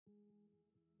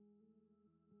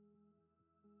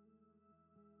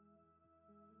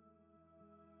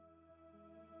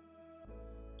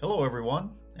Hello,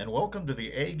 everyone, and welcome to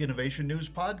the Ag Innovation News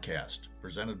Podcast,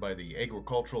 presented by the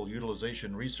Agricultural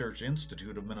Utilization Research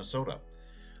Institute of Minnesota.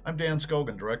 I'm Dan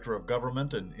Scogan, Director of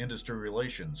Government and Industry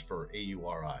Relations for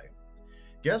AURI.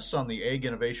 Guests on the Ag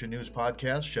Innovation News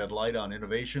Podcast shed light on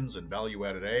innovations in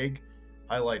value-added ag,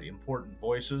 highlight important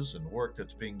voices and work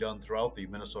that's being done throughout the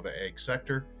Minnesota ag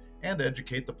sector, and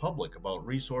educate the public about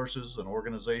resources and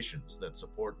organizations that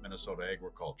support Minnesota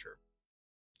agriculture.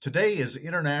 Today is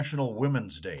International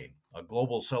Women's Day, a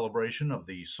global celebration of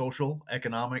the social,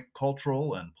 economic,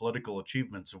 cultural, and political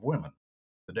achievements of women.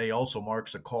 The day also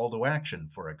marks a call to action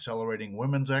for accelerating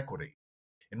women's equity.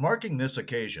 In marking this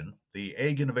occasion, the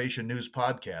Ag Innovation News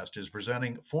Podcast is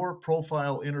presenting 4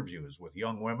 profile interviews with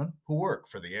young women who work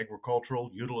for the Agricultural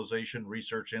Utilization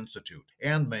Research Institute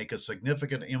and make a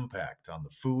significant impact on the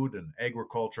food and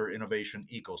agriculture innovation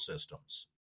ecosystems.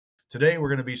 Today we're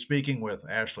going to be speaking with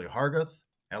Ashley Harguth,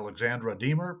 Alexandra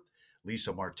Diemer,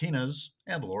 Lisa Martinez,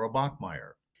 and Laura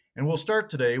Bachmeier. And we'll start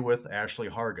today with Ashley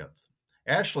Harguth.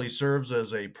 Ashley serves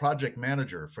as a project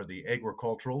manager for the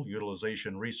Agricultural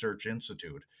Utilization Research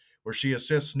Institute, where she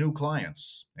assists new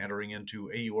clients entering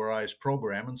into AURI's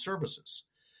program and services.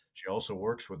 She also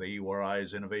works with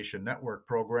AURI's Innovation Network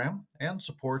program and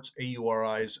supports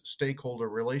AURI's stakeholder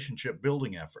relationship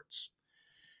building efforts.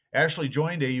 Ashley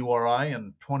joined AURI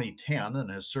in 2010 and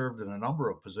has served in a number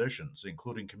of positions,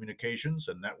 including communications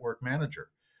and network manager.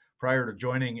 Prior to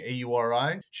joining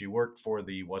AURI, she worked for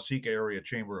the Waseca Area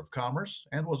Chamber of Commerce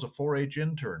and was a 4-H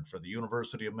intern for the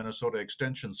University of Minnesota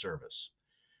Extension Service.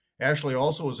 Ashley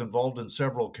also is involved in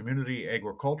several community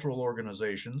agricultural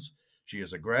organizations. She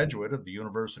is a graduate of the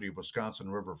University of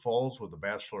Wisconsin-River Falls with a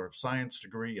Bachelor of Science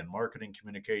degree in Marketing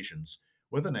Communications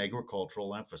with an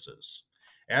agricultural emphasis.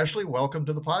 Ashley, welcome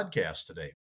to the podcast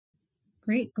today.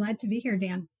 Great. Glad to be here,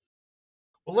 Dan.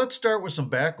 Well, let's start with some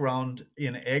background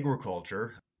in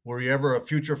agriculture. Were you ever a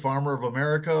future farmer of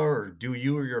America, or do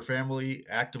you or your family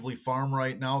actively farm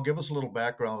right now? Give us a little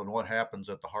background on what happens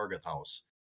at the Harguth house.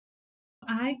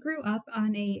 I grew up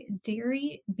on a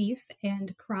dairy, beef,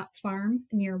 and crop farm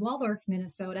near Waldorf,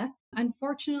 Minnesota.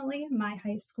 Unfortunately, my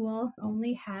high school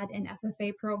only had an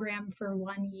FFA program for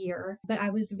 1 year, but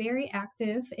I was very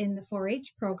active in the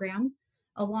 4-H program,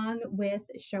 along with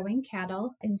showing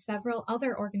cattle in several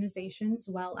other organizations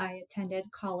while I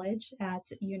attended college at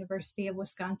University of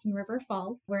Wisconsin-River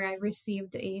Falls, where I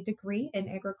received a degree in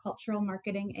agricultural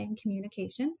marketing and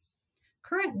communications.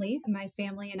 Currently, my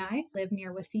family and I live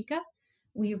near Waseca.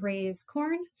 We raise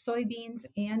corn, soybeans,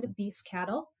 and beef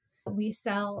cattle. We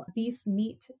sell beef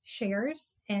meat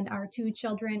shares, and our 2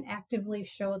 children actively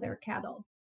show their cattle.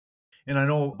 And I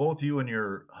know both you and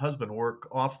your husband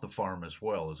work off the farm as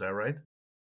well. Is that right?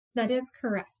 That is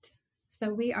correct.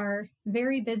 So we are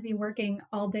very busy working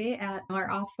all day at our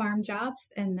off-farm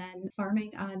jobs and then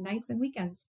farming on nights and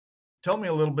weekends. Tell me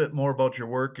a little bit more about your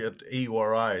work at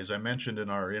AURI. As I mentioned in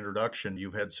our introduction,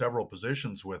 you've had several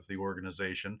positions with the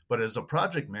organization, but as a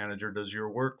project manager, does your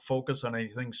work focus on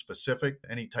anything specific,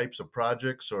 any types of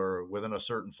projects or within a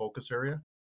certain focus area?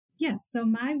 Yes, so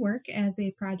my work as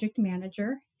a project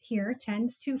manager here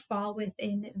tends to fall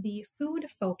within the food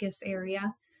focus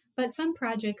area, but some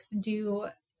projects do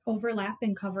overlap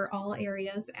and cover all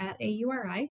areas at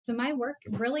AURI. So my work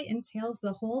really entails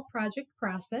the whole project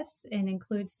process and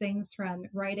includes things from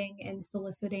writing and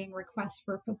soliciting requests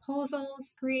for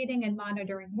proposals, creating and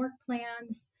monitoring work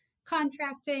plans,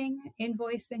 contracting,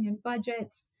 invoicing and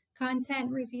budgets,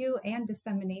 content review, and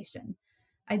dissemination.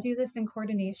 I do this in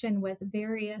coordination with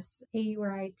various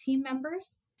AURI team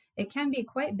members. It can be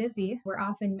quite busy. We're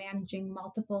often managing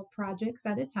multiple projects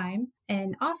at a time,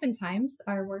 and oftentimes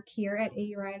our work here at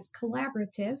AURI is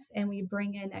collaborative, and we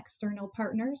bring in external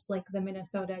partners like the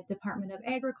Minnesota Department of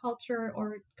Agriculture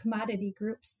or commodity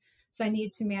groups, so I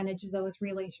need to manage those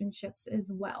relationships as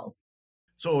well.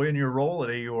 So in your role at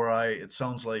AURI, it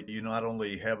sounds like you not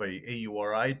only have a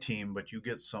AURI team, but you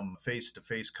get some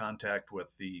face-to-face contact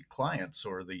with the clients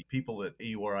or the people that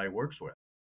AURI works with.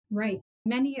 Right.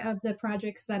 Many of the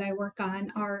projects that I work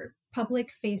on are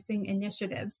public-facing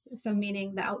initiatives, so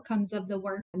meaning the outcomes of the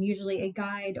work, usually a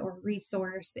guide or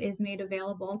resource, is made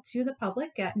available to the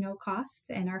public at no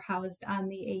cost and are housed on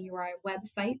the AURI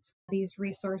website. These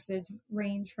resources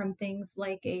range from things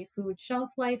like a food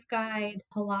shelf life guide,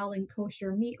 halal and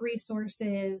kosher meat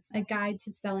resources, a guide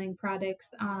to selling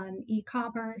products on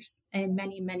e-commerce, and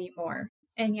many, many more.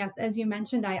 And yes, as you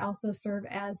mentioned, I also serve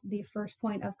as the first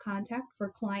point of contact for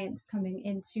clients coming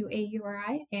into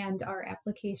AURI and our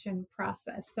application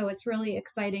process. So it's really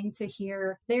exciting to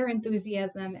hear their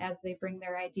enthusiasm as they bring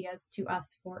their ideas to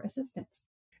us for assistance.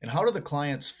 And how do the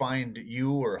clients find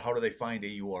you, or how do they find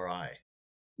AURI?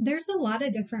 There's a lot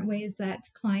of different ways that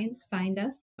clients find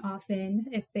us. Often,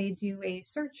 if they do a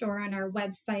search or on our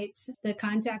website, the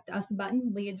contact us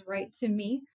button leads right to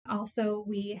me. Also,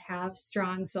 we have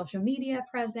strong social media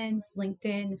presence,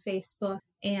 LinkedIn, Facebook,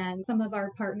 and some of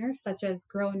our partners, such as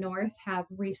Grow North, have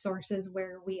resources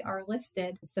where we are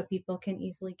listed so people can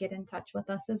easily get in touch with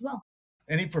us as well.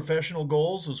 Any professional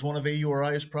goals as one of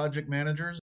AURI's project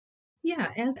managers?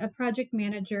 Yeah, as a project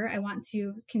manager, I want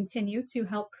to continue to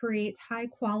help create high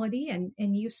quality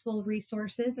and useful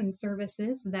resources and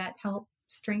services that help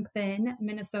strengthen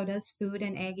Minnesota's food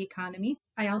and ag economy.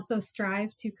 I also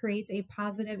strive to create a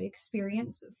positive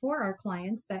experience for our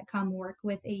clients that come work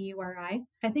with AURI.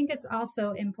 I think it's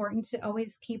also important to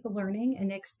always keep learning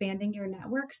and expanding your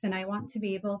networks, and I want to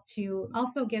be able to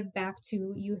also give back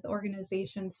to youth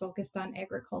organizations focused on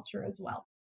agriculture as well.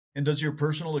 And does your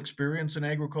personal experience in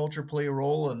agriculture play a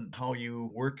role in how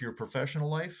you work your professional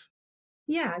life?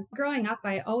 Yeah, growing up,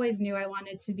 I always knew I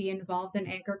wanted to be involved in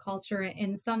agriculture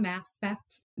in some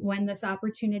aspect. When this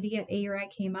opportunity at AURI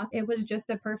came up, it was just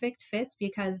a perfect fit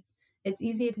because it's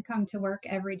easy to come to work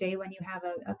every day when you have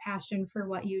a passion for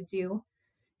what you do.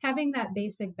 Having that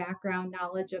basic background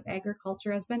knowledge of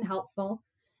agriculture has been helpful,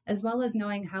 as well as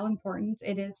knowing how important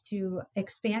it is to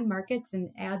expand markets and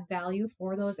add value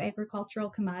for those agricultural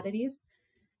commodities.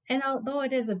 And although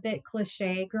it is a bit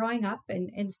cliche, growing up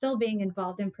and still being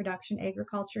involved in production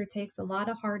agriculture takes a lot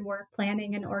of hard work,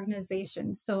 planning, and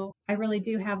organization. So I really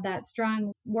do have that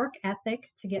strong work ethic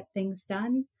to get things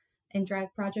done and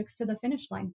drive projects to the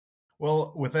finish line.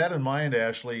 Well, with that in mind,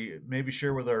 Ashley, maybe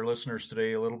share with our listeners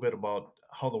today a little bit about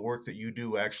how the work that you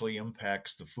do actually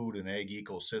impacts the food and ag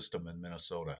ecosystem in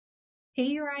Minnesota.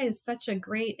 AURI is such a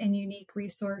great and unique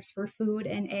resource for food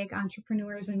and ag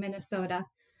entrepreneurs in Minnesota.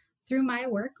 Through my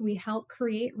work, we help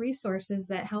create resources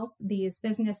that help these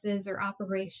businesses or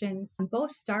operations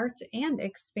both start and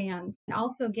expand, and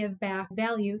also give back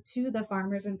value to the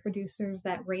farmers and producers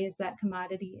that raise that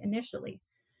commodity initially.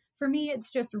 For me,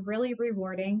 it's just really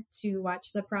rewarding to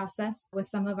watch the process with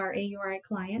some of our AURI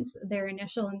clients, their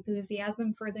initial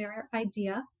enthusiasm for their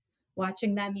idea,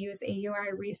 watching them use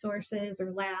AURI resources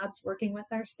or labs, working with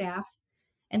our staff,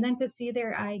 and then to see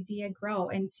their idea grow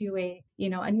into a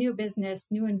new business,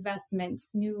 new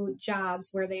investments, new jobs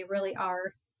where they really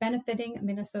are benefiting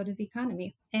Minnesota's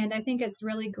economy. And I think it's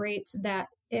really great that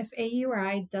if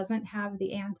AURI doesn't have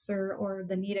the answer or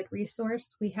the needed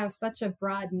resource, we have such a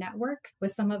broad network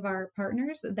with some of our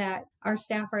partners that our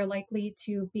staff are likely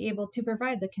to be able to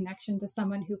provide the connection to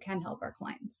someone who can help our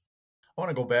clients. I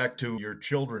want to go back to your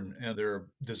children and their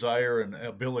desire and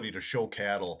ability to show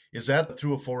cattle. Is that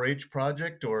through a 4-H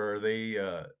project, or are they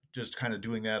just kind of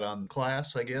doing that on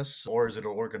class, I guess, or is it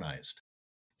organized?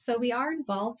 So we are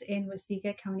involved in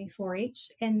Waseca County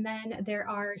 4-H, and then there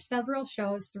are several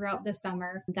shows throughout the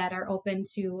summer that are open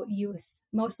to youth,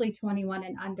 mostly 21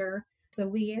 and under. So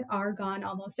we are gone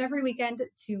almost every weekend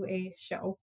to a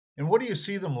show. And what do you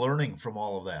see them learning from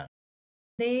all of that?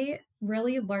 They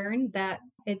really learn that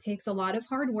it takes a lot of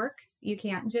hard work. You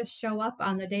can't just show up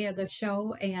on the day of the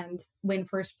show and win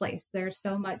first place. There's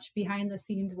so much behind the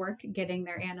scenes work getting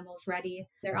their animals ready.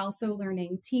 They're also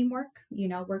learning teamwork,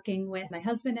 working with my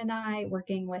husband and I,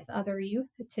 working with other youth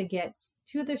to get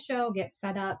to the show, get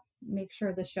set up, make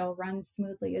sure the show runs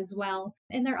smoothly as well.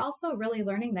 And they're also really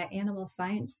learning that animal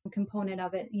science component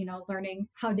of it, learning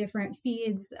how different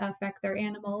feeds affect their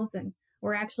animals. And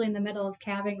we're actually in the middle of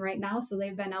calving right now, so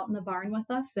they've been out in the barn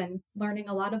with us and learning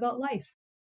a lot about life.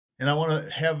 And I want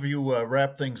to have you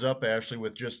wrap things up, Ashley,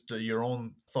 with just your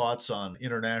own thoughts on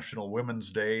International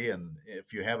Women's Day, and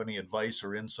if you have any advice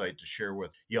or insight to share with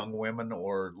young women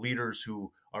or leaders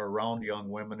who are around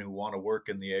young women who want to work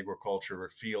in the agriculture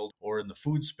field or in the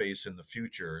food space in the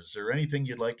future. Is there anything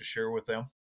you'd like to share with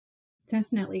them?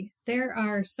 Definitely. There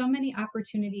are so many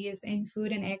opportunities in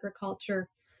food and agriculture,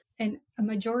 and a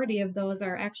majority of those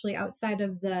are actually outside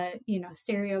of the,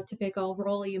 stereotypical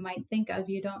role you might think of.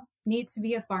 You don't need to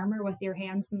be a farmer with your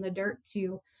hands in the dirt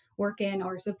to work in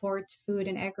or support food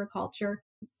and agriculture.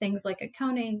 Things like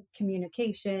accounting,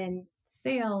 communication,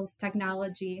 sales,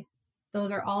 technology,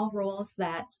 those are all roles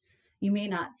that you may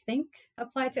not think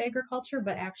apply to agriculture,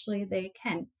 but actually they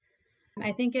can.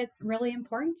 I think it's really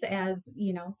important as,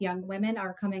 young women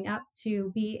are coming up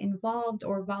to be involved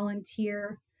or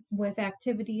volunteer with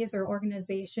activities or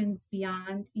organizations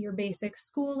beyond your basic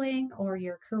schooling or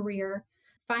your career.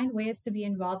 Find ways to be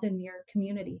involved in your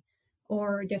community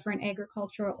or different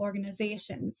agricultural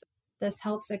organizations. This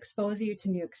helps expose you to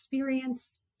new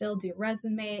experience, build your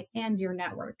resume and your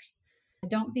networks.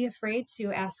 Don't be afraid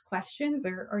to ask questions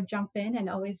or jump in, and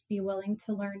always be willing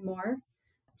to learn more.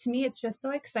 To me, it's just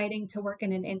so exciting to work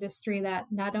in an industry that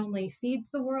not only feeds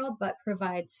the world, but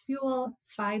provides fuel,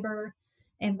 fiber,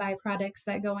 and byproducts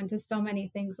that go into so many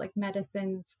things like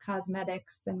medicines,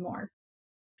 cosmetics, and more.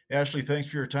 Ashley,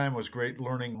 thanks for your time. It was great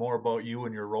learning more about you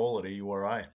and your role at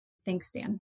AURI. Thanks,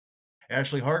 Dan.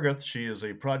 Ashley Harguth, she is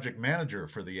a project manager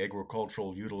for the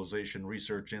Agricultural Utilization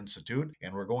Research Institute,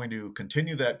 and we're going to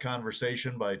continue that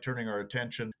conversation by turning our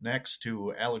attention next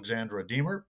to Alexandra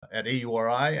Diemer. At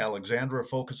AURI, Alexandra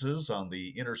focuses on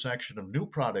the intersection of new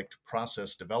product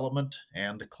process development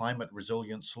and climate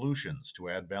resilient solutions to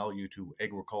add value to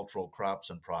agricultural crops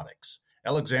and products.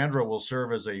 Alexandra will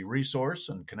serve as a resource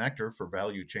and connector for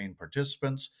value chain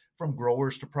participants, from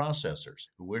growers to processors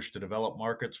who wish to develop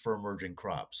markets for emerging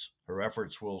crops. Her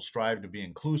efforts will strive to be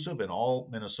inclusive in all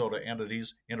Minnesota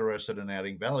entities interested in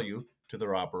adding value to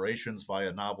their operations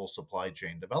via novel supply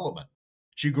chain development.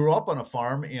 She grew up on a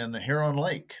farm in Heron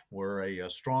Lake, where a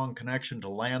strong connection to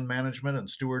land management and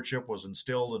stewardship was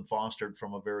instilled and fostered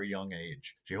from a very young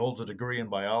age. She holds a degree in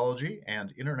biology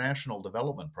and international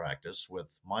development practice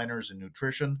with minors in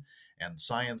nutrition and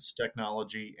science,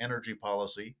 technology, energy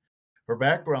policy. Her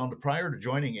background prior to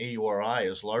joining AURI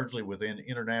is largely within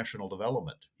international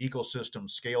development, ecosystem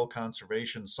scale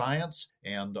conservation science,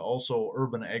 and also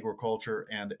urban agriculture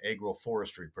and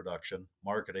agroforestry production,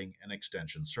 marketing, and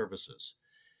extension services.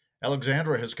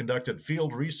 Alexandra has conducted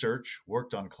field research,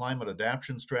 worked on climate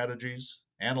adaptation strategies,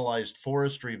 analyzed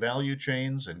forestry value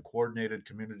chains, and coordinated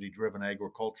community-driven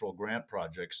agricultural grant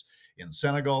projects in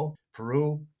Senegal,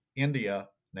 Peru, India,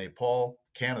 Nepal,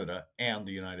 Canada, and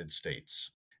the United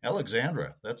States.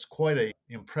 Alexandra, that's quite an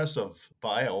impressive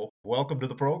bio. Welcome to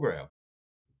the program.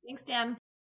 Thanks, Dan.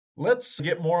 Let's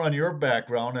get more on your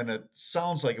background, and it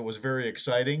sounds like it was very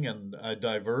exciting and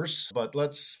diverse, but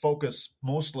let's focus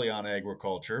mostly on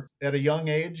agriculture. At a young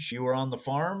age, you were on the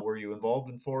farm. Were you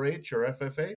involved in 4-H or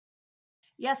FFA?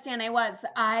 Yes, Dan, I was.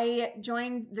 I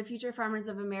joined the Future Farmers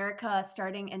of America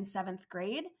starting in 7th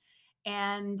grade.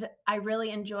 And I really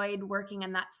enjoyed working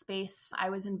in that space. I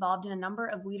was involved in a number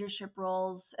of leadership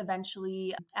roles,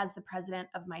 eventually as the president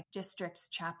of my district's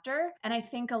chapter. And I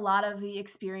think a lot of the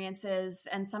experiences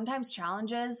and sometimes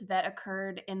challenges that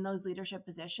occurred in those leadership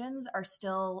positions are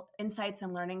still insights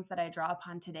and learnings that I draw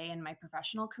upon today in my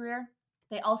professional career.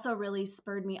 They also really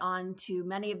spurred me on to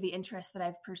many of the interests that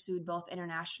I've pursued both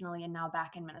internationally and now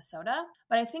back in Minnesota.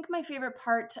 But I think my favorite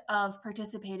part of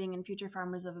participating in Future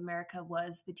Farmers of America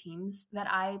was the teams that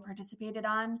I participated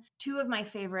on. Two of my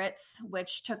favorites,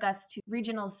 which took us to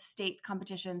regional, state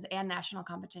competitions and national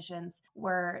competitions,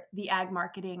 were the ag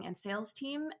marketing and sales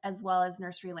team, as well as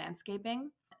nursery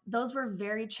landscaping. Those were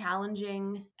very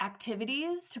challenging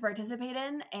activities to participate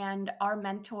in. And our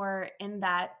mentor in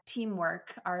that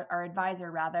teamwork, our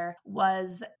advisor rather,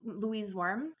 was Louise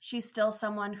Worm. She's still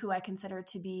someone who I consider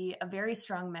to be a very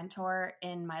strong mentor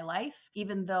in my life,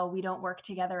 even though we don't work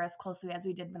together as closely as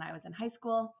we did when I was in high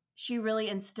school. She really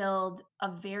instilled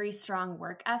a very strong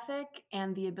work ethic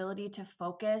and the ability to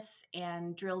focus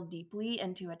and drill deeply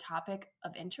into a topic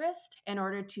of interest in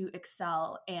order to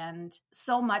excel. And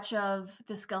so much of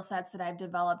the skill sets that I've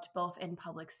developed both in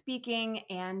public speaking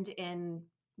and in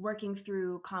working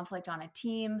through conflict on a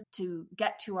team to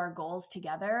get to our goals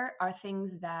together are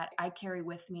things that I carry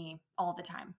with me all the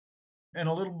time. And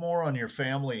a little more on your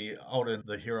family out in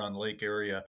the Huron Lake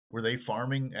area. Were they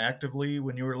farming actively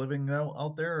when you were living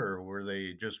out there, or were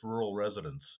they just rural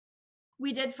residents?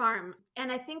 We did farm, and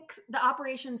I think the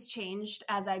operations changed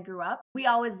as I grew up. We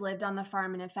always lived on the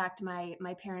farm, and in fact, my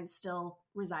parents still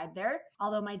reside there,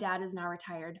 although my dad is now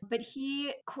retired. But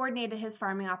he coordinated his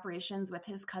farming operations with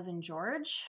his cousin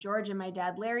George. George and my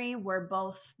dad Larry were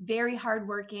both very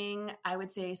hardworking, I would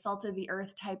say salt of the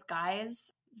earth type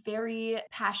guys, very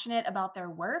passionate about their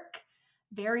work,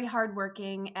 very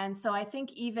hardworking. And so I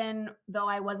think even though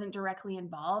I wasn't directly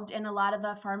involved in a lot of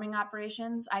the farming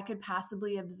operations, I could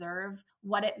passively observe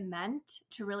what it meant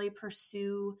to really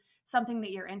pursue something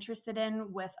that you're interested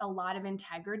in with a lot of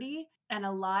integrity and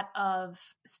a lot of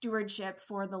stewardship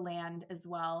for the land as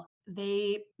well.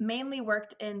 They mainly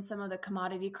worked in some of the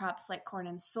commodity crops like corn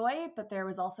and soy, but there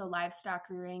was also livestock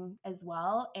rearing as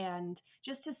well. And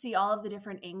just to see all of the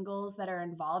different angles that are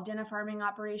involved in a farming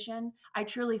operation, I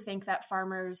truly think that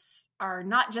farmers are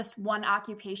not just one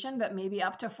occupation, but maybe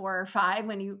up to 4 or 5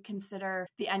 when you consider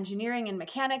the engineering and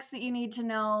mechanics that you need to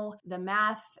know, the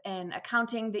math and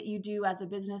accounting that you do as a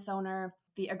business owner,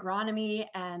 the agronomy,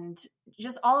 and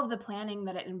just all of the planning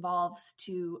that it involves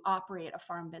to operate a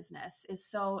farm business is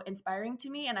so inspiring to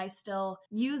me. And I still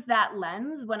use that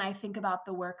lens when I think about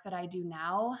the work that I do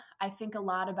now. I think a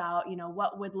lot about,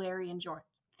 what would Larry and George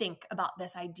think about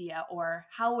this idea, or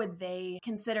how would they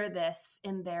consider this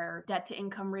in their debt to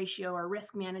income ratio or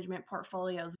risk management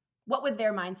portfolios? What would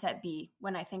their mindset be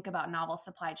when I think about novel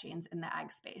supply chains in the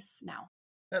ag space now?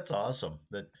 That's awesome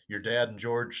that your dad and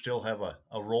George still have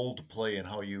a role to play in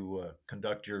how you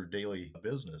conduct your daily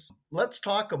business. Let's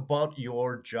talk about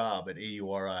your job at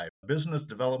AURI, Business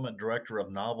Development Director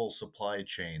of Novel Supply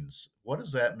Chains. What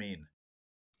does that mean?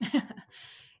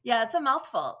 Yeah, it's a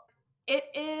mouthful. It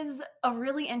is a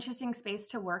really interesting space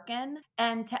to work in.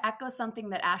 And to echo something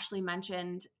that Ashley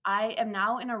mentioned, I am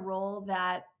now in a role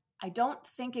that I don't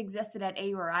think existed at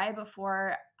AURI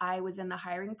before I was in the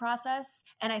hiring process.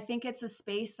 And I think it's a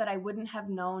space that I wouldn't have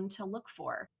known to look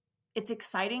for. It's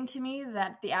exciting to me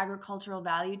that the agricultural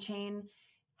value chain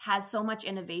has so much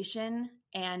innovation.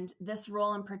 And this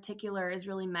role in particular is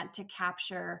really meant to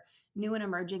capture new and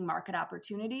emerging market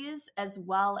opportunities, as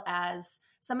well as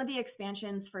some of the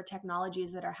expansions for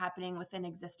technologies that are happening within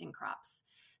existing crops.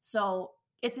 So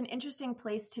it's an interesting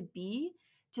place to be,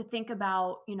 to think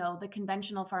about, the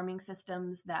conventional farming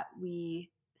systems that we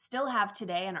still have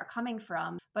today and are coming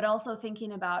from, but also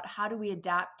thinking about how do we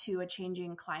adapt to a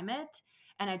changing climate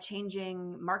and a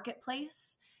changing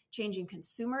marketplace, changing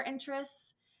consumer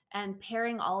interests, and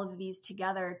pairing all of these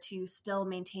together to still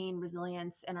maintain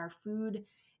resilience in our food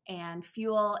and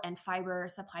fuel and fiber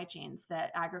supply chains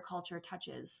that agriculture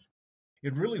touches.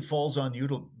 It really falls on you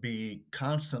to be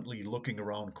constantly looking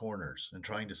around corners and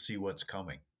trying to see what's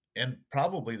coming. And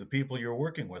probably the people you're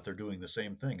working with are doing the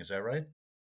same thing. Is that right?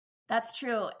 That's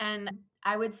true. And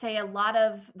I would say a lot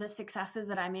of the successes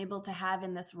that I'm able to have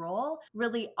in this role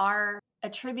really are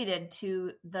attributed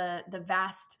to the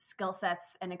vast skill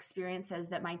sets and experiences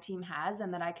that my team has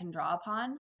and that I can draw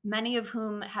upon, many of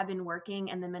whom have been working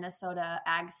in the Minnesota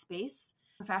ag space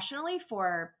professionally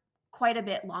for quite a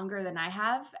bit longer than I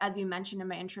have. As you mentioned in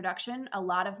my introduction, a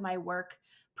lot of my work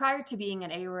prior to being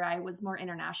at AURI was more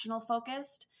international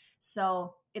focused.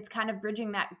 So it's kind of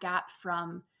bridging that gap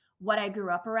from what I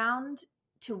grew up around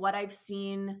to what I've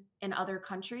seen in other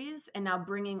countries, and now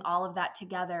bringing all of that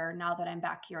together now that I'm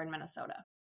back here in Minnesota.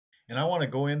 And I want to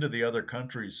go into the other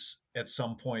countries at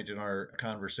some point in our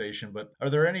conversation, but are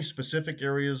there any specific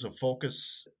areas of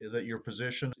focus that your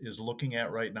position is looking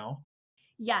at right now?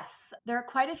 Yes, there are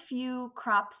quite a few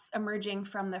crops emerging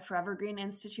from the Forever Green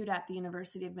Institute at the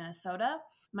University of Minnesota.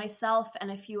 Myself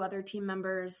and a few other team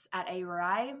members at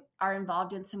AURI are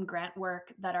involved in some grant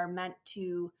work that are meant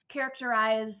to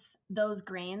characterize those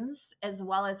grains as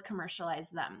well as commercialize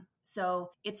them.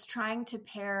 So it's trying to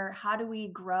pair how do we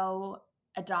grow,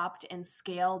 adopt, and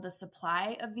scale the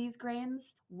supply of these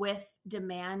grains with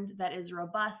demand that is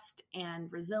robust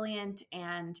and resilient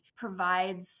and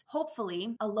provides,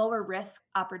 hopefully, a lower risk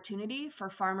opportunity for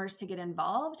farmers to get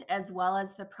involved, as well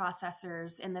as the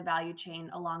processors in the value chain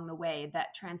along the way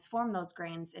that transform those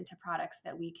grains into products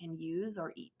that we can use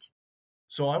or eat.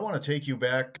 So I want to take you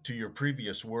back to your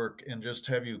previous work and just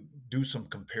have you do some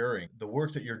comparing. The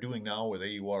work that you're doing now with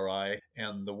AURI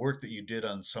and the work that you did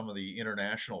on some of the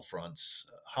international fronts.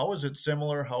 How is it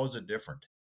similar? How is it different?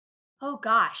 Oh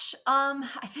gosh. I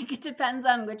think it depends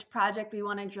on which project we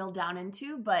want to drill down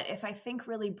into, but if I think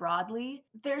really broadly,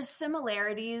 there's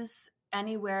similarities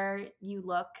anywhere you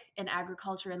look in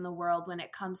agriculture in the world when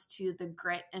it comes to the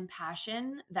grit and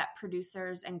passion that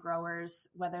producers and growers,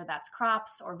 whether that's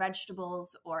crops or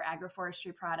vegetables or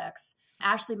agroforestry products.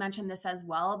 Ashley mentioned this as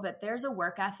well, but there's a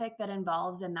work ethic that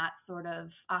involves in that sort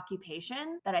of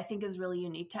occupation that I think is really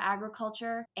unique to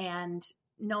agriculture. And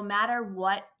no matter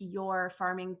what your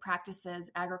farming practices,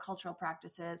 agricultural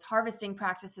practices, harvesting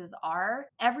practices are,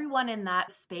 everyone in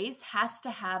that space has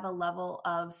to have a level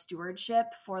of stewardship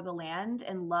for the land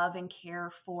and love and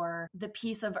care for the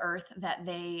piece of earth that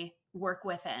they work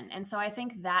within. And so I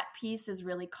think that piece is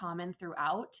really common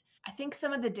throughout. I think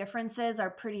some of the differences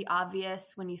are pretty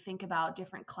obvious when you think about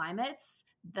different climates.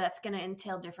 That's going to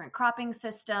entail different cropping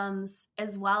systems,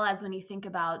 as well as when you think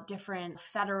about different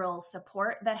federal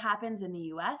support that happens in the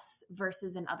US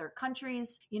versus in other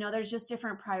countries. There's just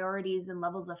different priorities and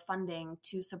levels of funding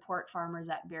to support farmers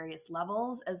at various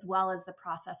levels, as well as the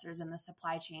processors in the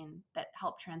supply chain that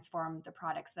help transform the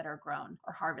products that are grown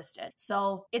or harvested.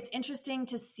 So it's interesting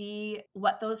to see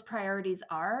what those priorities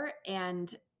are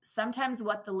and sometimes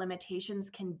what the limitations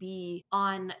can be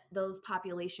on those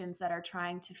populations that are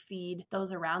trying to feed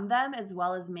those around them, as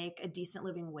well as make a decent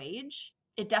living wage.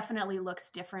 It definitely looks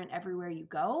different everywhere you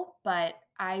go, but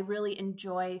I really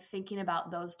enjoy thinking about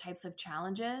those types of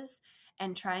challenges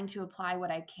and trying to apply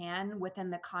what I can within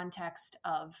the context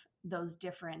of those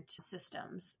different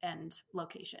systems and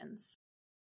locations.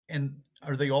 And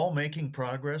are they all making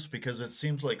progress? Because it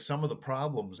seems like some of the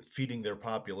problems feeding their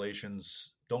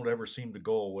populations don't ever seem to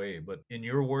go away. But in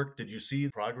your work, did you see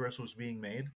progress was being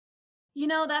made?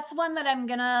 That's one that I'm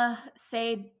going to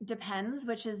say depends,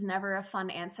 which is never a fun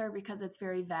answer because it's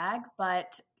very vague.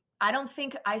 But I don't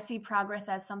think I see progress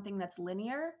as something that's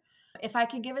linear. If I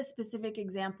could give a specific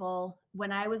example,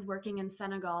 when I was working in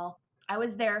Senegal, I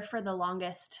was there for the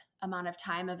longest amount of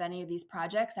time of any of these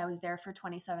projects. I was there for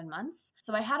 27 months.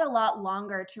 So I had a lot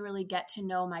longer to really get to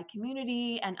know my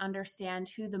community and understand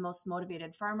who the most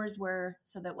motivated farmers were,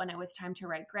 so that when it was time to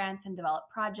write grants and develop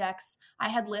projects, I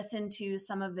had listened to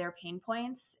some of their pain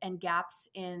points and gaps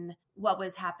in what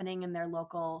was happening in their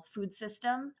local food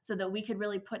system so that we could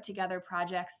really put together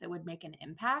projects that would make an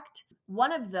impact.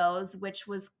 One of those, which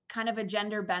was kind of a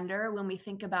gender bender when we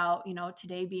think about,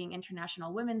 today being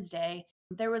International Women's Day,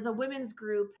 there was a women's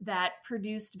group that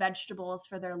produced vegetables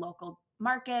for their local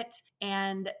market,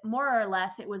 and more or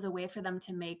less it was a way for them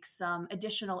to make some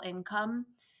additional income.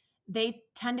 They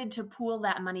tended to pool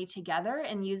that money together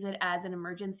and use it as an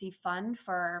emergency fund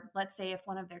for, let's say, if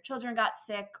one of their children got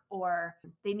sick or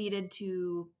they needed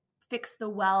to fix the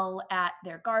well at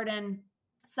their garden,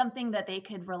 something that they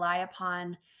could rely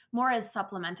upon more as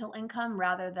supplemental income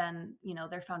rather than,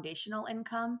 their foundational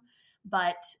income.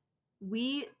 But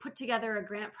we put together a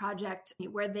grant project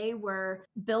where they were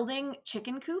building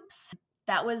chicken coops.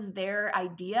 That was their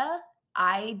idea.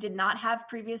 I did not have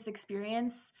previous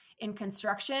experience in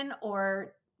construction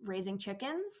or raising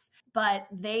chickens, but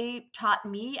they taught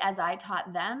me as I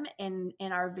taught them in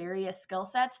our various skill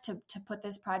sets to put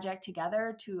this project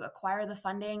together, to acquire the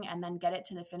funding and then get it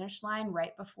to the finish line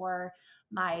right before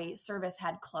my service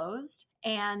had closed.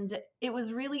 And it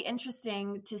was really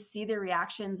interesting to see the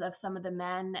reactions of some of the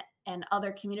men and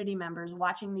other community members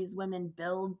watching these women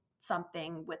build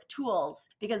something with tools,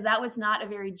 because that was not a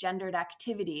very gendered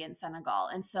activity in Senegal.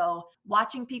 And so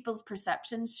watching people's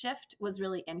perceptions shift was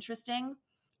really interesting.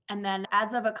 And then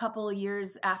as of a couple of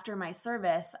years after my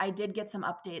service, I did get some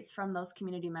updates from those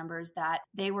community members that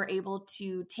they were able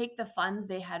to take the funds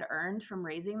they had earned from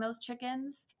raising those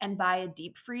chickens and buy a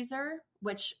deep freezer,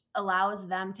 which allows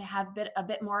them to have a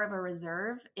bit more of a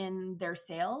reserve in their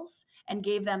sales and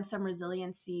gave them some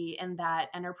resiliency in that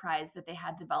enterprise that they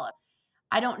had developed.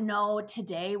 I don't know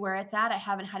today where it's at. I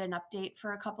haven't had an update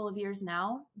for a couple of years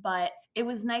now, but it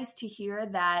was nice to hear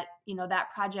that,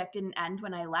 that project didn't end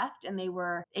when I left, and they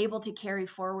were able to carry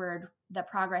forward the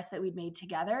progress that we'd made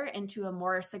together into a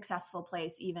more successful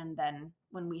place even than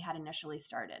when we had initially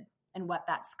started and what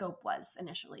that scope was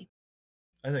initially.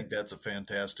 I think that's a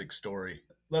fantastic story.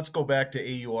 Let's go back to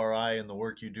AURI and the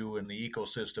work you do in the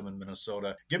ecosystem in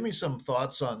Minnesota. Give me some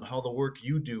thoughts on how the work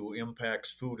you do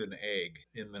impacts food and ag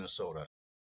in Minnesota.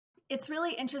 It's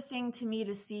really interesting to me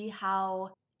to see how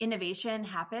innovation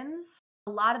happens.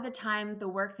 A lot of the time, the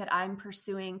work that I'm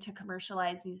pursuing to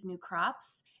commercialize these new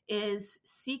crops is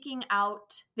seeking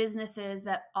out businesses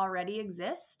that already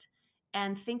exist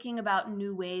and thinking about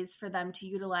new ways for them to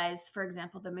utilize, for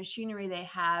example, the machinery they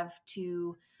have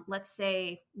to, let's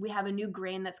say we have a new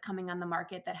grain that's coming on the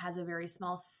market that has a very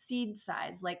small seed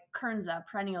size, like kernza,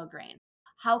 perennial grain.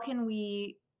 How can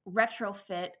we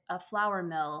retrofit a flour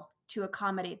mill to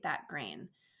accommodate that grain?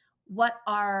 What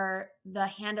are the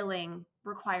handling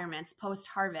requirements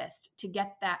post-harvest to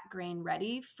get that grain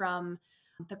ready from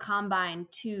the combine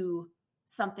to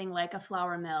something like a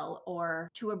flour mill or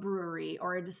to a brewery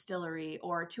or a distillery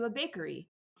or to a bakery?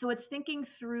 So it's thinking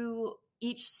through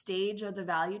each stage of the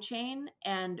value chain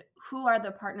and who are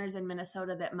the partners in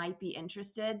Minnesota that might be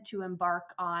interested to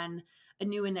embark on a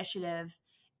new initiative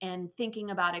and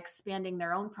thinking about expanding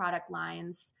their own product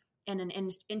lines in an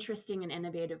interesting and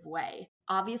innovative way.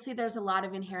 Obviously, there's a lot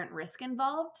of inherent risk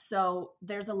involved. So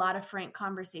there's a lot of frank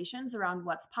conversations around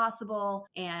what's possible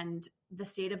and the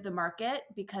state of the market,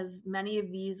 because many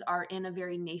of these are in a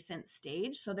very nascent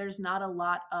stage. So there's not a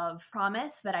lot of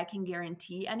promise that I can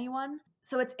guarantee anyone.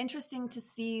 So it's interesting to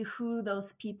see who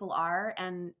those people are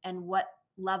and what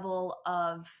level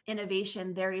of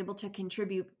innovation they're able to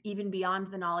contribute even beyond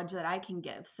the knowledge that I can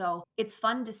give. So it's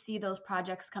fun to see those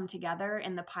projects come together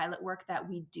in the pilot work that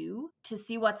we do to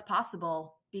see what's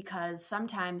possible, because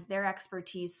sometimes their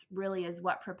expertise really is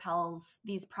what propels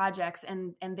these projects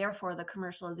and therefore the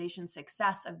commercialization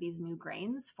success of these new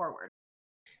grains forward.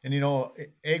 And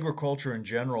agriculture in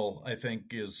general, I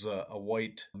think, is a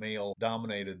white male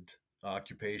dominated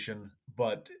occupation,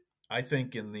 but I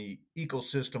think in the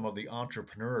ecosystem of the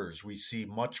entrepreneurs, we see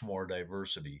much more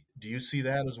diversity. Do you see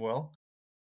that as well?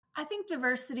 I think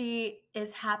diversity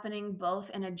is happening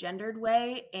both in a gendered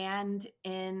way and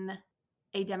in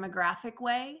a demographic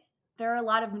way. There are a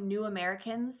lot of new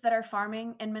Americans that are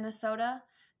farming in Minnesota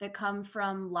that come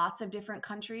from lots of different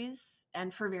countries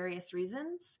and for various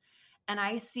reasons. And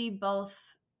I see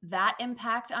both that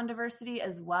impact on diversity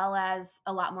as well as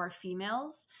a lot more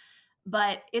females.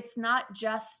 But it's not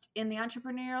just in the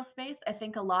entrepreneurial space. I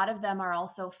think a lot of them are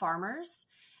also farmers.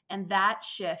 And that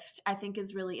shift, I think,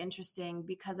 is really interesting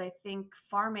because I think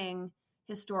farming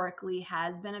historically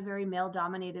has been a very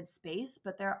male-dominated space,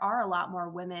 but there are a lot more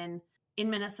women in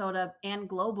Minnesota and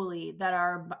globally that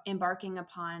are embarking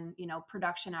upon,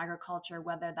 production agriculture,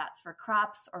 whether that's for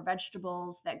crops or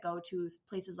vegetables that go to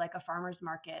places like a farmer's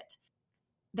market.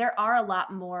 There are a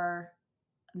lot more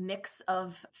mix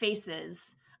of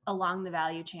faces along the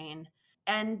value chain,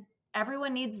 and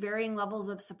everyone needs varying levels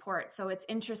of support. So it's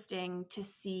interesting to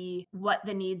see what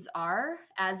the needs are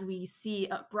as we see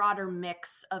a broader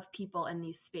mix of people in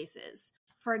these spaces.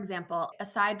 For example,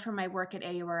 aside from my work at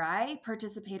AURI, I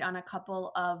participate on a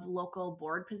couple of local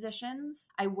board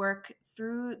positions. I work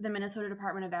through the Minnesota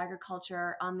Department of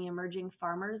Agriculture on the Emerging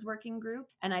Farmers Working Group,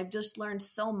 and I've just learned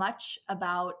so much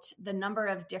about the number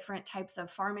of different types of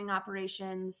farming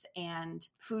operations and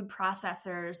food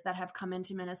processors that have come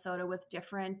into Minnesota with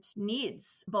different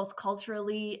needs, both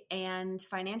culturally and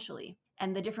financially,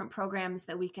 and the different programs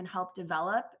that we can help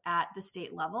develop at the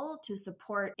state level to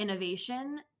support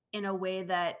innovation in a way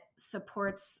that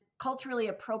supports culturally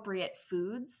appropriate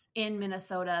foods in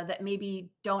Minnesota that maybe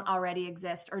don't already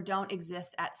exist or don't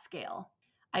exist at scale.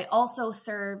 I also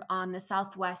serve on the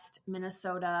Southwest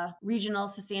Minnesota Regional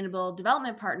Sustainable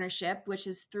Development Partnership, which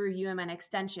is through UMN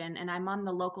Extension, and I'm on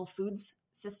the local foods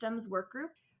systems work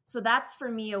group. So that's for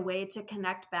me a way to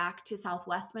connect back to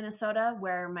Southwest Minnesota,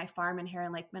 where my farm in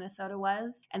Heron Lake, Minnesota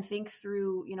was, and think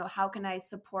through, how can I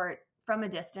support from a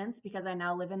distance, because I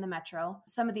now live in the metro,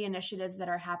 some of the initiatives that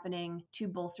are happening to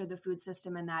bolster the food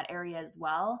system in that area as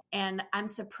well. And I'm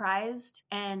surprised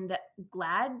and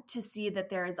glad to see that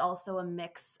there is also a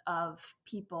mix of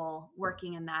people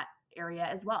working in that area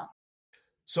as well.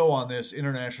 So on this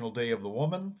International Day of the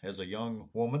Woman, as a young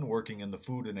woman working in the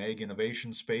food and ag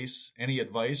innovation space, any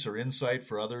advice or insight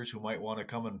for others who might want to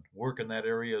come and work in that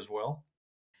area as well?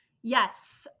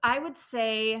 Yes, I would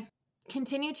say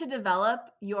continue to develop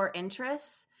your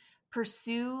interests,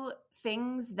 pursue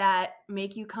things that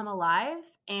make you come alive,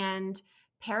 and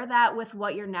pair that with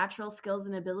what your natural skills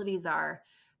and abilities are.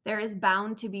 There is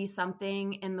bound to be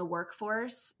something in the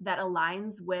workforce that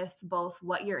aligns with both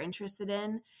what you're interested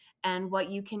in and what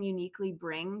you can uniquely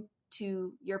bring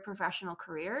to your professional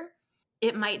career.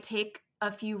 It might take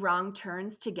a few wrong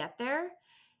turns to get there,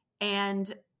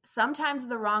 and sometimes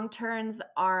the wrong turns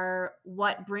are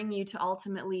what bring you to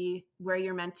ultimately where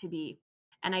you're meant to be.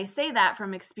 And I say that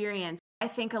from experience. I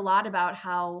think a lot about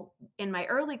how in my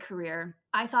early career,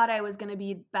 I thought I was going to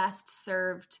be best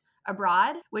served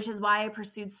abroad, which is why I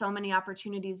pursued so many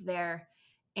opportunities there.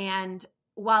 And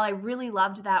while I really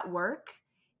loved that work,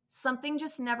 something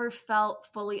just never felt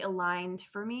fully aligned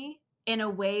for me in a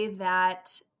way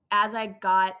that as I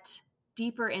got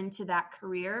deeper into that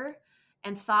career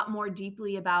and thought more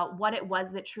deeply about what it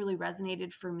was that truly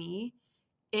resonated for me,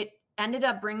 it ended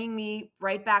up bringing me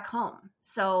right back home.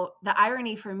 So the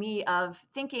irony for me of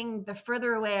thinking the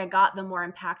further away I got, the more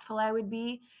impactful I would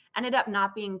be, ended up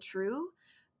not being true.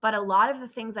 But a lot of the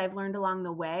things I've learned along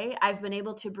the way, I've been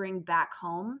able to bring back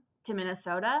home to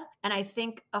Minnesota, and I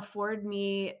think afford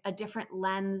me a different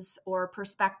lens or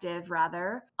perspective,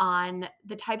 rather, on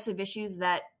the types of issues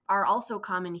that are also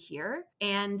common here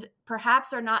and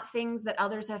perhaps are not things that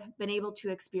others have been able to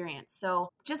experience. So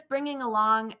just bringing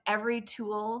along every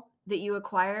tool that you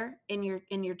acquire in your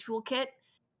toolkit.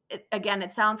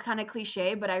 It sounds kind of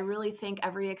cliche, but I really think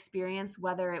every experience,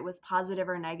 whether it was positive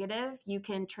or negative, you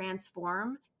can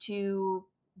transform to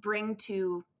bring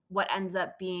to what ends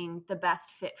up being the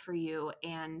best fit for you.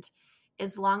 And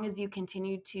as long as you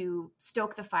continue to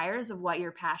stoke the fires of what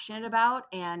you're passionate about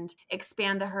and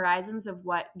expand the horizons of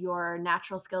what your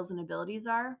natural skills and abilities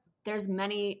are, there's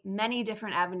many, many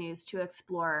different avenues to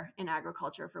explore in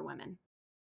agriculture for women.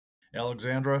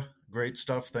 Alexandra, great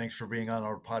stuff. Thanks for being on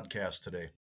our podcast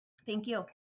today. Thank you.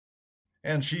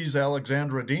 And she's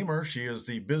Alexandra Diemer. She is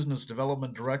the Business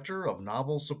Development Director of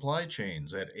Novel Supply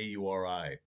Chains at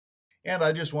AURI. And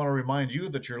I just want to remind you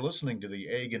that you're listening to the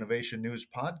Ag Innovation News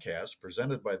podcast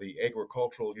presented by the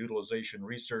Agricultural Utilization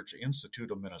Research Institute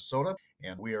of Minnesota.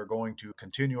 And we are going to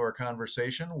continue our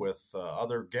conversation with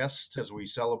other guests as we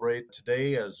celebrate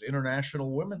today as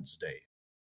International Women's Day.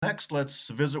 Next, let's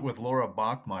visit with Laura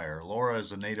Bachmeier. Laura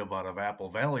is a native out of Apple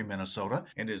Valley, Minnesota,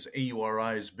 and is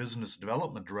AURI's Business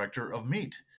Development Director of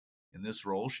Meat. In this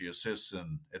role, she assists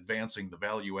in advancing the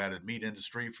value-added meat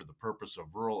industry for the purpose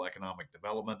of rural economic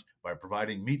development by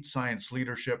providing meat science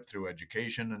leadership through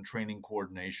education and training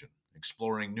coordination.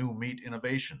 exploring new meat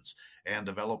innovations, and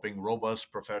developing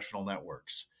robust professional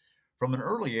networks. From an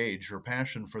early age, her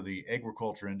passion for the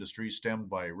agriculture industry stemmed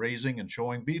by raising and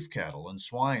showing beef cattle and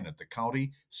swine at the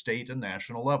county, state, and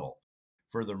national level.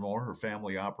 Furthermore, her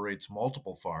family operates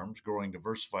multiple farms growing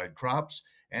diversified crops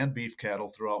and beef cattle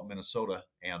throughout Minnesota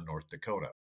and North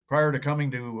Dakota. Prior to coming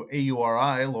to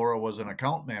AURI, Laura was an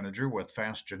account manager with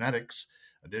Fast Genetics.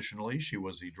 Additionally, she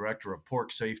was the director of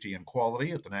pork safety and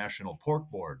quality at the National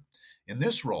Pork Board. In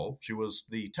this role, she was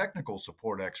the technical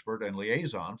support expert and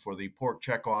liaison for the Pork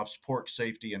Checkoff's pork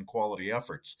safety and quality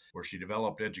efforts, where she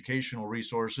developed educational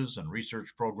resources and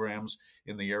research programs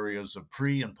in the areas of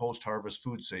pre- and post-harvest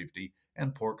food safety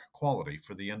and pork quality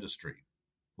for the industry.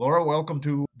 Laura, welcome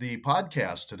to the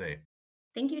podcast today.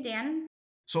 Thank you, Dan.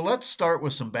 So let's start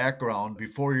with some background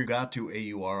before you got to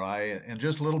AURI and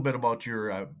just a little bit about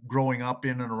your growing up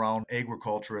in and around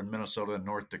agriculture in Minnesota and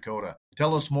North Dakota.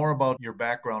 Tell us more about your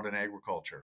background in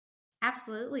agriculture.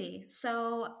 Absolutely.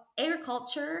 So,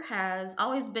 agriculture has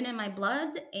always been in my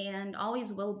blood and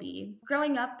always will be.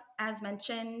 Growing up, as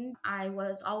mentioned, I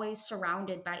was always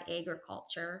surrounded by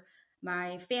agriculture.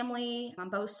 My family on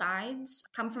both sides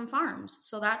come from farms.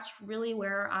 So that's really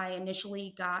where I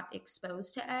initially got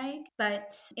exposed to ag.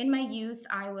 But in my youth,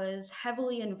 I was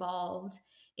heavily involved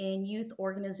in youth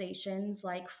organizations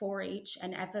like 4-H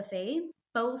and FFA,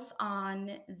 both on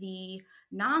the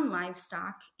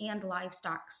non-livestock and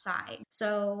livestock side.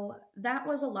 So that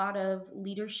was a lot of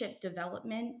leadership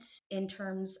development in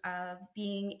terms of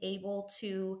being able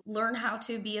to learn how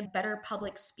to be a better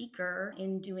public speaker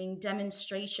in doing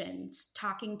demonstrations,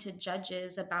 talking to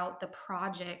judges about the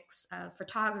projects of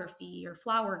photography or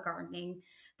flower gardening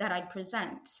that I'd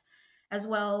present. As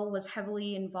well, was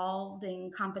heavily involved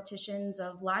in competitions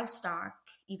of livestock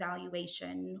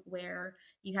evaluation where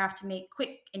you have to make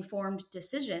quick, informed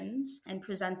decisions and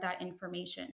present that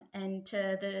information. And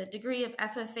to the degree of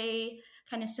FFA,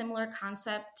 kind of similar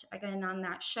concept, again, on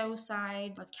that show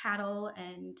side of cattle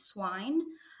and swine,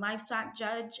 livestock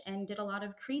judge, and did a lot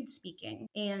of creed speaking.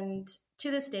 And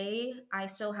to this day, I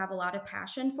still have a lot of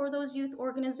passion for those youth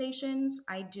organizations.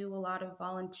 I do a lot of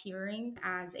volunteering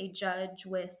as a judge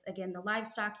with, again, the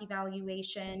livestock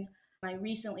evaluation. I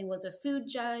recently was a food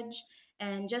judge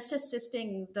and just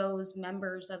assisting those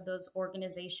members of those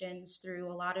organizations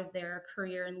through a lot of their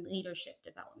career and leadership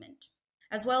development.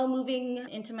 As well, moving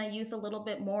into my youth a little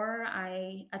bit more,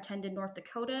 I attended North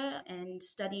Dakota and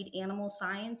studied animal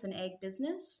science and ag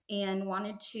business and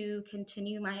wanted to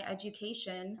continue my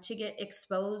education to get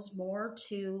exposed more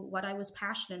to what I was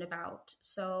passionate about.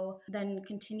 So then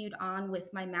continued on with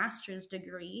my master's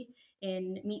degree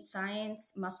in meat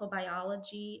science, muscle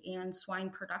biology, and swine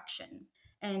production.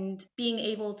 And being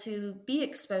able to be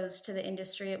exposed to the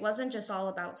industry, it wasn't just all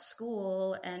about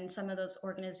school and some of those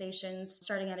organizations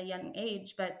starting at a young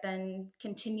age, but then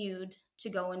continued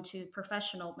to go into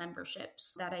professional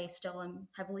memberships that I still am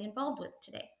heavily involved with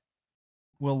today.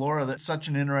 Well, Laura, that's such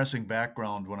an interesting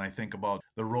background when I think about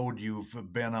the road you've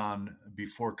been on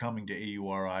before coming to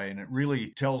AURI. And it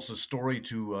really tells the story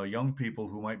to young people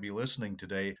who might be listening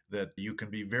today that you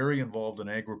can be very involved in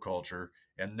agriculture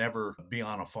and never be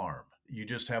on a farm. You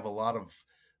just have a lot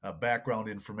of background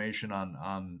information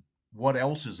on what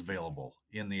else is available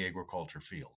in the agriculture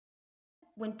field.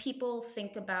 When people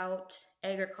think about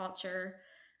agriculture,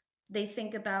 they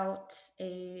think about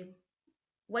a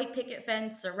white picket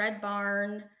fence, a red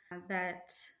barn,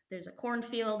 that there's a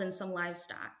cornfield and some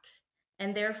livestock.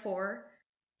 And therefore,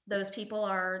 those people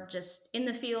are just in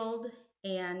the field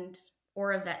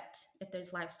or a vet if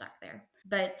there's livestock there.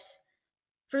 But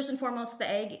first and foremost, the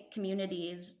ag community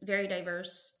is very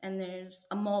diverse, and there's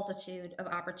a multitude of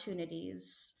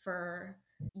opportunities for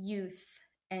youth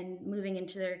and moving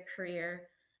into their career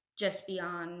just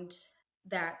beyond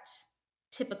that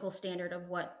typical standard of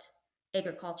what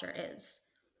agriculture is.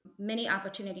 Many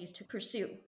opportunities to pursue.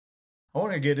 I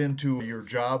want to get into your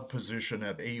job position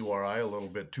at AURI a little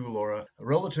bit too, Laura. A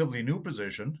relatively new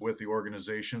position with the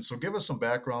organization. So give us some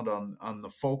background on the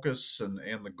focus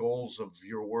and the goals of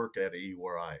your work at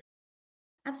AURI.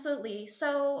 Absolutely.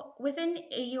 So within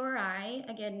AURI,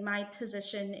 again, my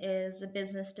position is a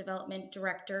business development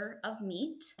director of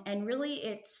meat. And really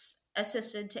it's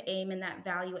assisted to aim in that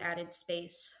value added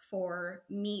space for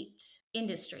meat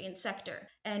industry and sector.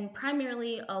 And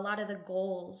primarily, a lot of the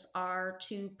goals are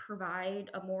to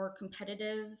provide a more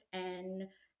competitive and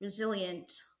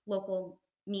resilient local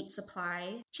meat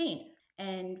supply chain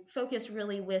and focus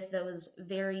really with those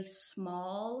very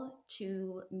small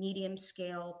to medium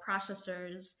scale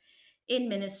processors in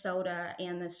Minnesota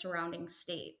and the surrounding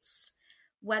states.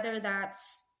 Whether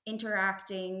that's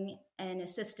interacting and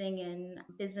assisting in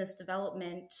business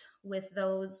development with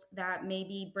those that may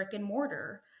be brick and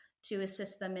mortar to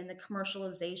assist them in the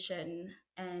commercialization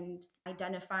and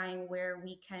identifying where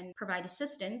we can provide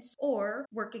assistance, or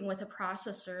working with a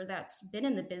processor that's been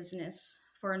in the business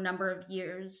for a number of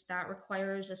years that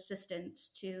requires assistance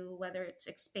to whether it's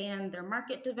expand their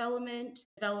market development,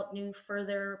 develop new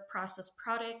further processed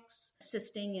products,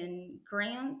 assisting in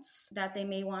grants that they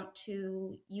may want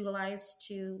to utilize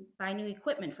to buy new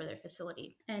equipment for their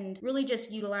facility. And really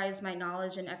just utilize my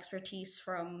knowledge and expertise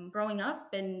from growing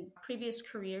up and previous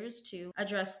careers to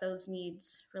address those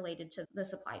needs related to the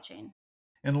supply chain.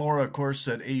 And Laura, of course,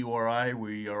 at AURI,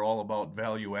 we are all about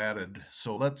value added.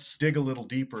 So let's dig a little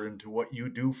deeper into what you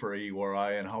do for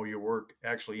AURI and how your work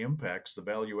actually impacts the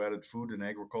value added food and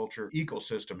agriculture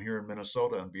ecosystem here in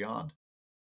Minnesota and beyond.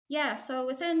 Yeah, so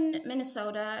within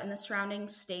Minnesota and the surrounding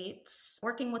states,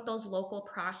 working with those local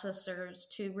processors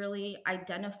to really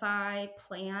identify,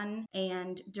 plan,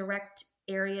 and direct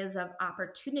areas of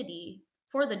opportunity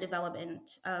for the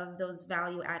development of those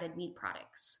value-added meat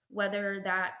products, whether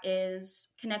that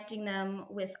is connecting them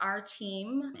with our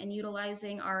team and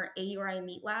utilizing our AURI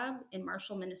Meat Lab in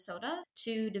Marshall, Minnesota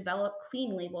to develop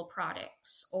clean label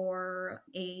products or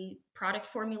a product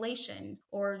formulation,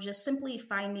 or just simply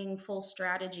finding full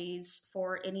strategies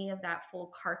for any of that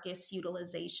full carcass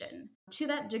utilization. To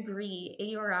that degree,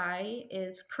 AURI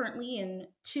is currently in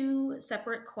 2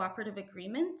 separate cooperative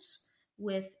agreements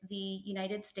with the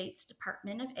United States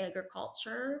Department of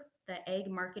Agriculture, the Ag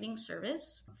Marketing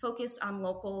Service, focused on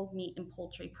local meat and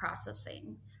poultry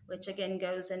processing, which again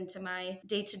goes into my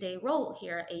day-to-day role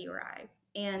here at AURI.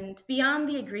 And beyond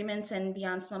the agreements and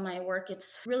beyond some of my work,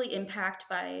 it's really impacted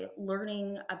by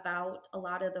learning about a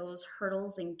lot of those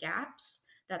hurdles and gaps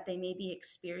that they may be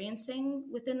experiencing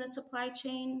within the supply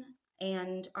chain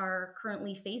and are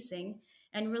currently facing,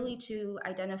 and really to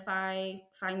identify,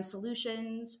 find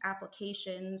solutions,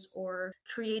 applications, or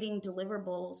creating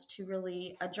deliverables to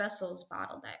really address those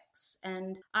bottlenecks.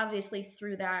 And obviously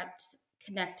through that,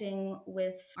 connecting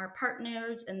with our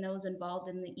partners and those involved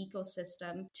in the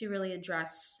ecosystem to really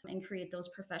address and create those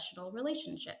professional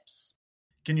relationships.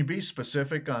 Can you be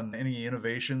specific on any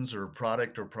innovations or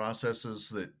product or processes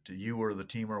that you or the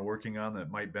team are working on that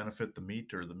might benefit the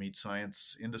meat or the meat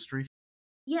science industry?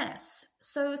 Yes.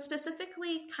 So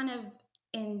specifically kind of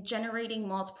in generating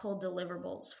multiple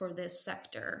deliverables for this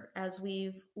sector, as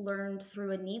we've learned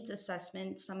through a needs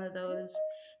assessment, some of those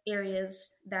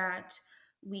areas that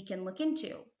we can look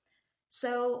into.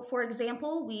 So for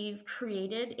example, we've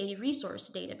created a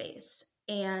resource database,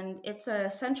 and it's a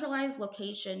centralized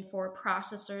location for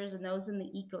processors and those in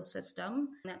the ecosystem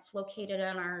that's located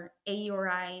on our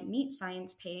AURI Meat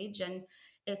Science page. And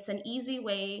it's an easy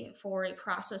way for a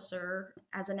processor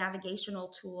as a navigational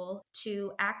tool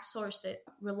to access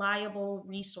reliable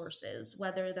resources,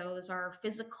 whether those are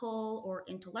physical or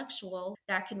intellectual,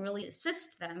 that can really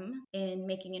assist them in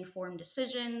making informed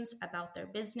decisions about their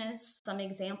business. Some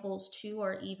examples too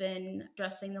are even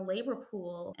addressing the labor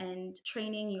pool and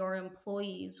training your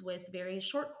employees with various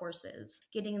short courses,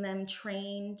 getting them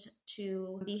trained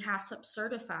to be HACCP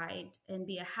certified and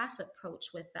be a HACCP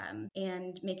coach with them,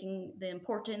 and making the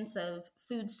importance of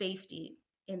food safety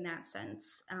in that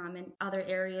sense, and other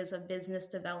areas of business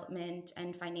development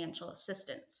and financial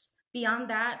assistance. Beyond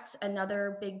that,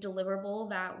 another big deliverable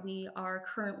that we are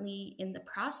currently in the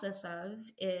process of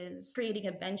is creating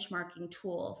a benchmarking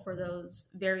tool for those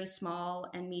very small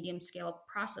and medium scale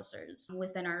processors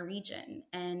within our region,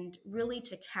 and really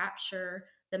to capture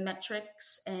the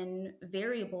metrics and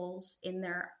variables in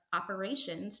their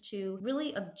operations to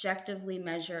really objectively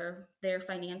measure their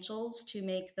financials to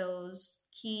make those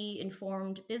key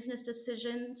informed business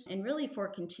decisions, and really for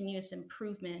continuous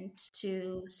improvement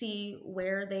to see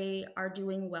where they are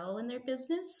doing well in their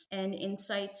business and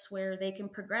insights where they can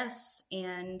progress,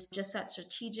 and just that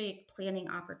strategic planning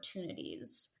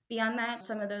opportunities. Beyond that,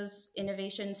 some of those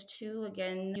innovations too,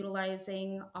 again,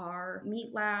 utilizing our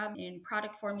meat lab in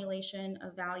product formulation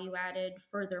of value-added,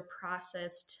 further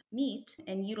processed meat,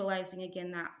 and utilizing, again,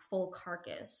 that full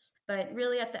carcass. But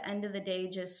really at the end of the day,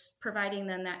 just providing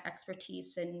them that expertise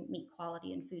in meat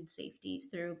quality and food safety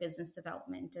through business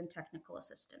development and technical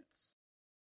assistance.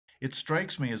 It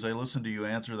strikes me as I listen to you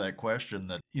answer that question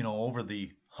that, over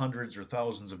the hundreds or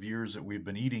thousands of years that we've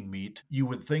been eating meat, you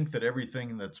would think that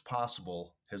everything that's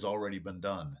possible has already been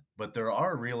done. But there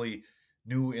are really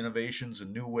new innovations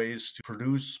and new ways to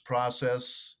produce,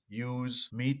 process, use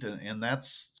meat. And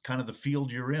that's kind of the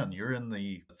field you're in. You're in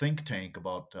the think tank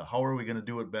about how are we going to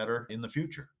do it better in the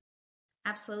future.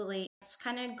 Absolutely. It's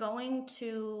kind of going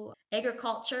to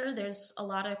agriculture. There's a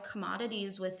lot of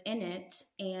commodities within it,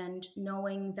 and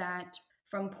knowing that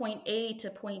from point A to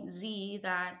point Z,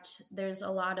 that there's a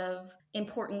lot of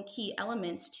important key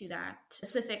elements to that.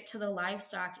 Specific to the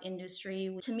livestock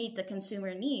industry, to meet the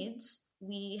consumer needs,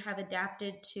 we have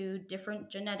adapted to different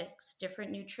genetics,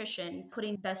 different nutrition,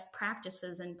 putting best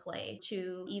practices in play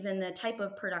to even the type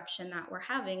of production that we're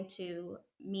having to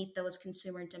meet those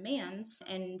consumer demands,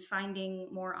 and finding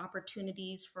more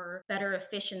opportunities for better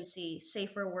efficiency,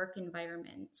 safer work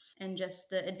environments, and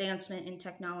just the advancement in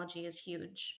technology is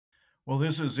huge. Well,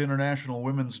 this is International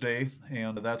Women's Day,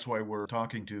 and that's why we're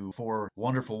talking to four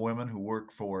wonderful women who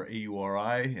work for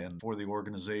AURI and for the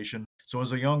organization. So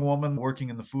as a young woman working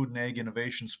in the food and ag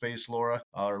innovation space, Laura,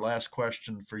 our last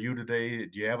question for you today,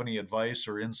 do you have any advice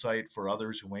or insight for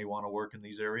others who may want to work in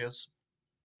these areas?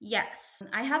 Yes,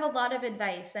 I have a lot of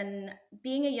advice. And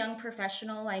being a young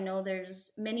professional, I know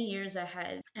there's many years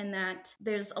ahead, and that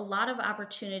there's a lot of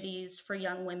opportunities for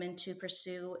young women to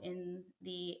pursue in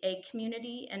the egg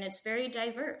community, and it's very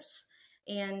diverse.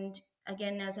 And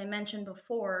again, as I mentioned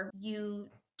before, you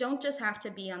don't just have to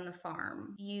be on the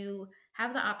farm, you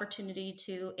have the opportunity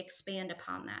to expand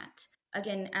upon that.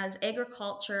 Again, as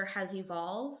agriculture has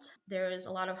evolved, there is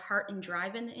a lot of heart and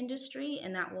drive in the industry,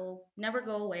 and that will never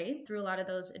go away through a lot of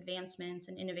those advancements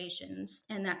and innovations.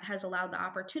 And that has allowed the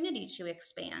opportunity to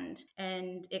expand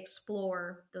and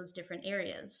explore those different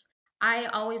areas. I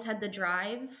always had the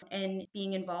drive, and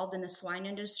being involved in the swine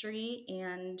industry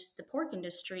and the pork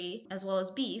industry, as well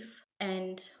as beef,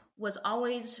 and was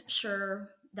always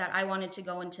sure that I wanted to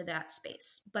go into that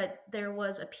space. But there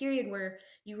was a period where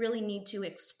you really need to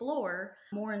explore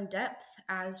more in depth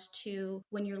as to,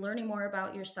 when you're learning more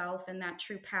about yourself and that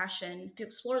true passion, to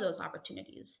explore those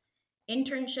opportunities.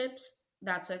 Internships,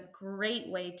 that's a great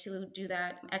way to do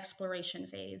that exploration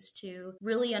phase, to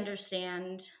really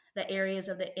understand the areas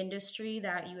of the industry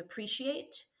that you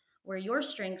appreciate, where your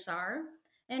strengths are,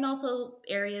 and also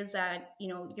areas that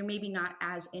you're maybe not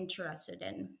as interested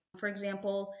in. For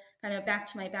example, kind of back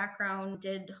to my background,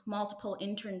 did multiple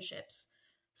internships,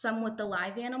 some with the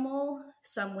live animal,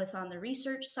 some with on the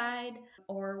research side,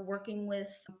 or working with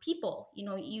people.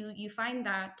 You find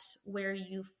that where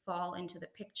you fall into the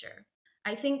picture.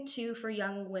 I think too, for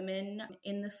young women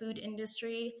in the food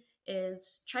industry,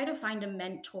 is try to find a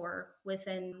mentor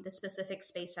within the specific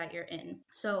space that you're in.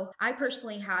 So I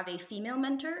personally have a female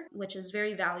mentor, which is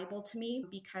very valuable to me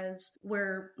because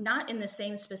we're not in the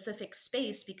same specific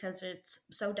space because it's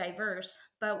so diverse,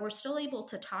 but we're still able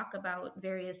to talk about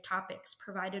various topics,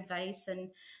 provide advice,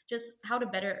 and just how to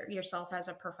better yourself as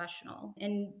a professional.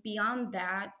 And beyond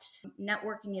that,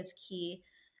 networking is key.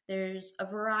 There's a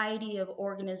variety of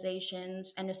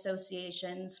organizations and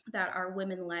associations that are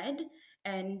women-led,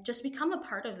 and just become a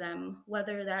part of them,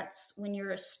 whether that's when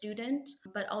you're a student,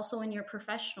 but also in your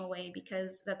professional way,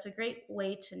 because that's a great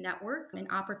way to network and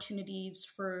opportunities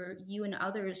for you and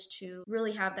others to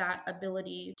really have that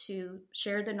ability to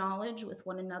share the knowledge with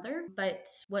one another. But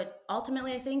what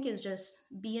ultimately I think is just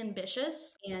be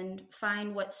ambitious and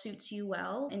find what suits you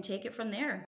well and take it from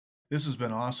there. This has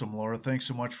been awesome, Laura. Thanks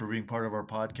so much for being part of our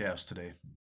podcast today.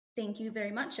 Thank you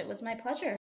very much. It was my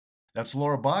pleasure. That's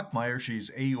Laura Bachmeier. She's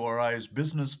AURI's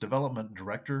Business Development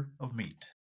Director of Meat.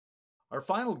 Our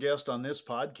final guest on this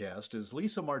podcast is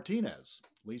Lisa Martinez.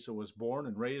 Lisa was born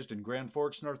and raised in Grand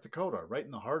Forks, North Dakota, right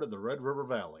in the heart of the Red River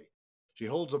Valley. She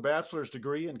holds a bachelor's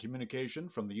degree in communication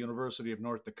from the University of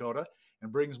North Dakota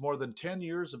and brings more than 10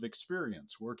 years of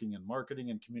experience working in marketing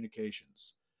and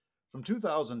communications. From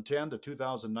 2010 to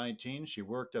 2019, she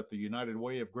worked at the United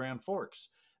Way of Grand Forks,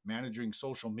 managing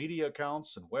social media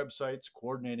accounts and websites,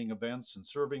 coordinating events, and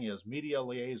serving as media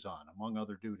liaison, among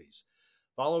other duties.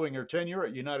 Following her tenure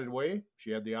at United Way,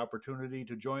 she had the opportunity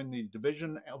to join the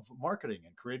Division of Marketing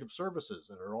and Creative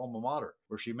Services at her alma mater,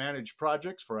 where she managed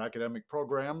projects for academic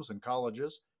programs and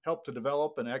colleges, helped to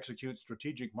develop and execute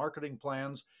strategic marketing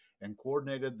plans, and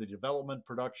coordinated the development,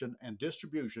 production, and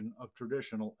distribution of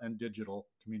traditional and digital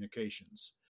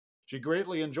communications. She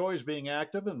greatly enjoys being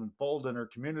active and involved in her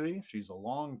community. She's a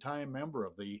longtime member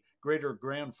of the Greater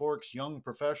Grand Forks Young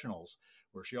Professionals,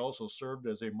 where she also served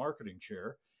as a marketing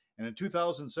chair, and in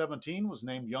 2017 was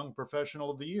named Young Professional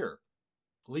of the Year.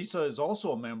 Lisa is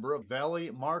also a member of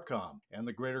Valley Marcom and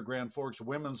the Greater Grand Forks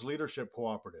Women's Leadership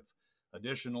Cooperative.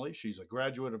 Additionally, she's a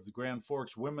graduate of the Grand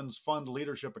Forks Women's Fund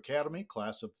Leadership Academy,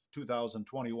 class of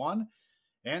 2021,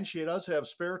 and she does have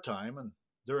spare time, and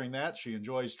during that, she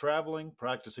enjoys traveling,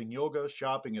 practicing yoga,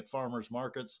 shopping at farmers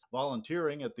markets,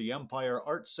 volunteering at the Empire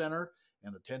Arts Center,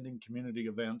 and attending community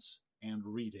events and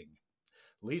reading.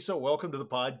 Lisa, welcome to the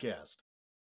podcast.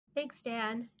 Thanks,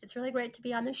 Dan. It's really great to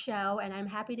be on the show, and I'm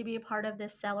happy to be a part of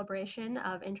this celebration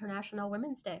of International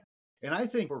Women's Day. And I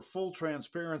think for full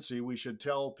transparency, we should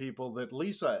tell people that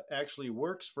Lisa actually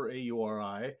works for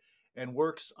AURI and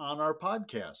works on our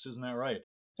podcast. Isn't that right?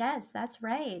 Yes, that's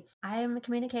right. I'm a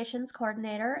communications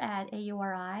coordinator at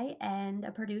AURI and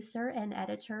a producer and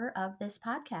editor of this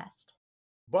podcast.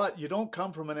 But you don't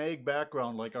come from an ag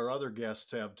background like our other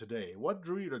guests have today. What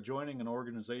drew you to joining an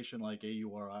organization like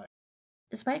AURI?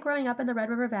 Despite growing up in the Red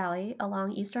River Valley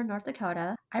along eastern North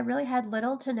Dakota, I really had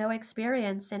little to no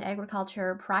experience in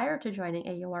agriculture prior to joining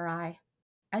AURI.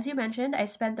 As you mentioned, I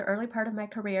spent the early part of my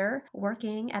career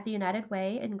working at the United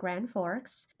Way in Grand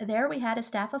Forks. There we had a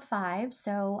staff of 5,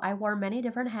 so I wore many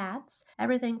different hats,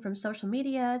 everything from social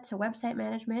media to website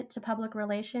management to public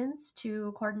relations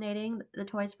to coordinating the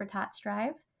Toys for Tots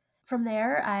drive. From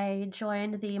there, I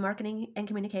joined the marketing and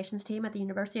communications team at the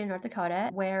University of North Dakota,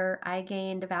 where I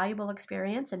gained valuable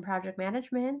experience in project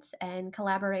management and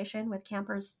collaboration with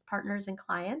campus partners and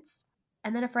clients.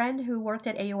 And then a friend who worked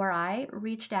at AURI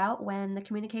reached out when the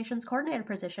communications coordinator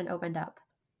position opened up.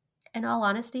 In all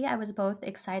honesty, I was both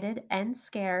excited and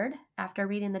scared after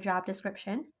reading the job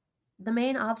description. The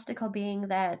main obstacle being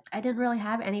that I didn't really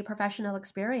have any professional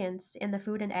experience in the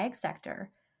food and ag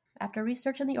sector. After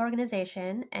researching the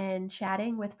organization and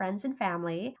chatting with friends and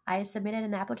family, I submitted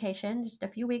an application just a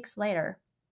few weeks later.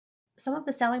 Some of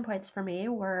the selling points for me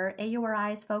were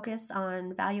AURI's focus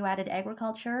on value-added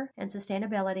agriculture and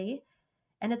sustainability,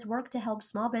 and its work to help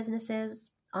small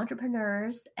businesses,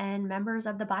 entrepreneurs, and members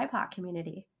of the BIPOC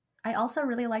community. I also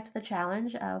really liked the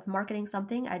challenge of marketing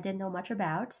something I didn't know much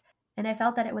about, and I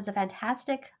felt that it was a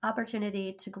fantastic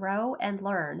opportunity to grow and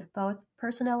learn, both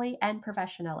personally and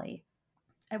professionally.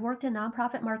 I've worked in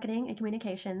nonprofit marketing and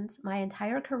communications my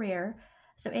entire career,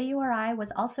 so AURI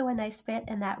was also a nice fit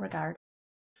in that regard.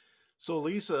 So,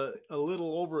 Lisa, a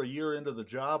little over a year into the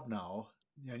job now,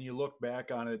 and you look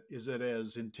back on it, is it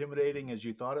as intimidating as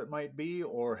you thought it might be,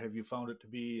 or have you found it to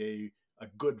be a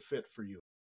good fit for you?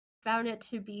 Found it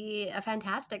to be a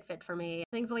fantastic fit for me.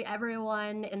 Thankfully,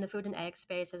 everyone in the food and ag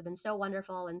space has been so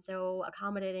wonderful and so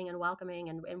accommodating and welcoming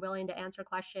and willing to answer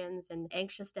questions and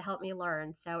anxious to help me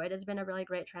learn. So it has been a really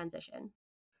great transition.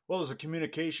 Well, as a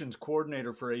communications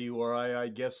coordinator for AURI, I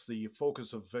guess the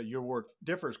focus of your work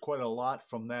differs quite a lot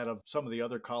from that of some of the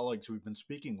other colleagues we've been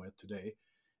speaking with today.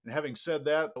 And having said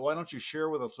that, why don't you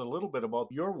share with us a little bit about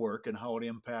your work and how it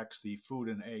impacts the food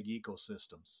and ag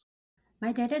ecosystems?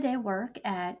 My day-to-day work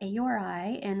at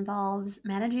AURI involves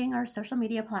managing our social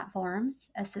media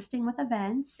platforms, assisting with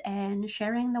events, and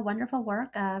sharing the wonderful work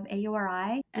of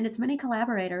AURI and its many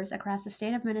collaborators across the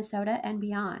state of Minnesota and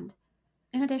beyond.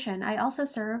 In addition, I also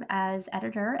serve as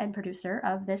editor and producer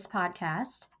of this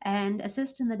podcast and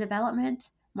assist in the development,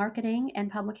 marketing, and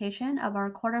publication of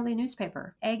our quarterly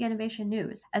newspaper, Ag Innovation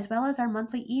News, as well as our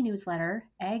monthly e-newsletter,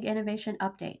 Ag Innovation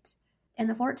Update. In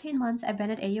the 14 months I've been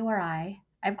at AURI,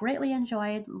 I've greatly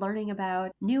enjoyed learning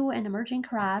about new and emerging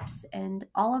crops and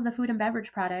all of the food and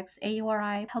beverage products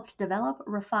AURI helped develop,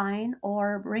 refine,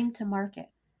 or bring to market.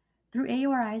 Through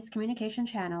AURI's communication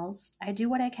channels, I do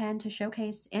what I can to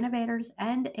showcase innovators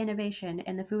and innovation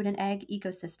in the food and ag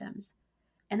ecosystems.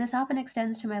 And this often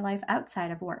extends to my life outside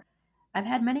of work. I've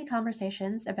had many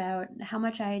conversations about how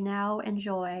much I now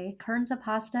enjoy kernza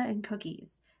pasta and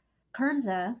cookies.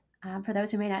 Kernza, for those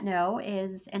who may not know,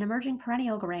 is an emerging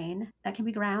perennial grain that can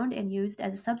be ground and used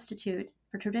as a substitute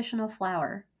for traditional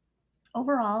flour.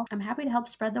 Overall, I'm happy to help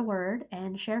spread the word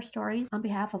and share stories on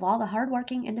behalf of all the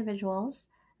hardworking individuals,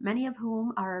 many of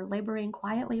whom are laboring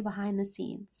quietly behind the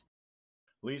scenes.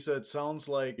 Lisa, it sounds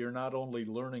like you're not only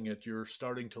learning it, you're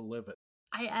starting to live it.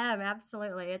 I am,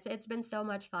 absolutely. It's been so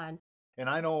much fun. And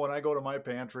I know when I go to my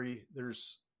pantry,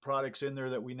 there's products in there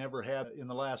that we never had in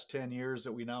the last 10 years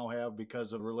that we now have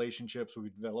because of relationships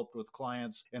we've developed with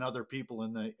clients and other people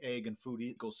in the ag and food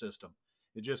ecosystem.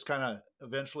 It just kind of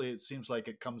eventually it seems like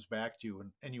it comes back to you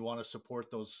and you want to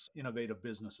support those innovative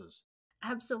businesses.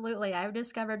 Absolutely. I've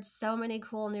discovered so many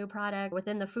cool new products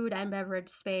within the food and beverage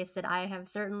space that I have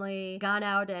certainly gone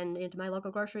out and into my local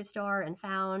grocery store and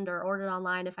found or ordered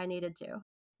online if I needed to.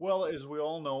 Well, as we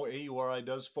all know, AURI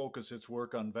does focus its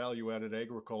work on value-added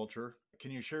agriculture.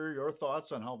 Can you share your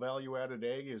thoughts on how value-added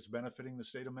ag is benefiting the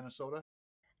state of Minnesota?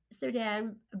 So,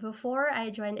 Dan, before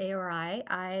I joined AURI,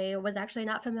 I was actually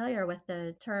not familiar with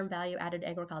the term value-added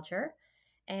agriculture.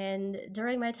 And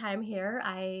during my time here,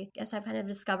 I guess I've kind of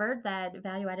discovered that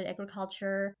value added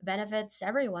agriculture benefits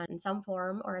everyone in some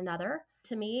form or another.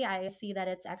 To me, I see that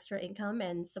it's extra income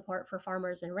and support for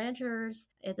farmers and ranchers.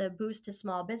 It's a boost to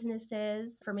small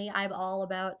businesses. For me, I'm all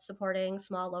about supporting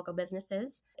small local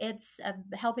businesses. It's a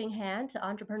helping hand to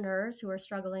entrepreneurs who are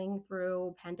struggling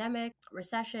through pandemic,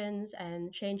 recessions,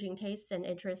 and changing tastes and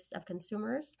interests of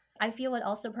consumers. I feel it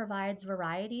also provides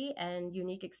variety and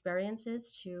unique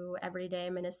experiences to everyday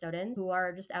Minnesotans who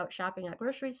are just out shopping at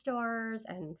grocery stores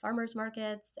and farmers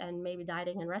markets and maybe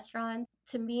dining in restaurants.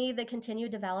 To me, the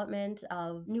continued development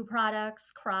of new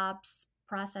products, crops,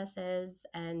 processes,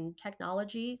 and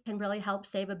technology can really help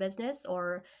save a business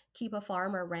or keep a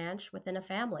farm or ranch within a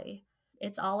family.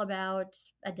 It's all about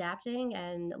adapting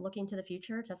and looking to the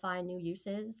future to find new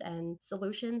uses and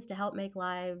solutions to help make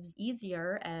lives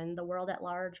easier and the world at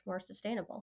large more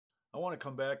sustainable. I want to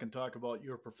come back and talk about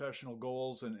your professional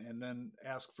goals and then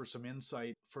ask for some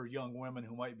insight for young women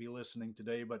who might be listening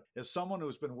today. But as someone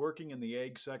who's been working in the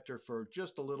ag sector for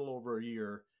just a little over a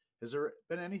year, has there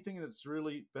been anything that's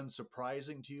really been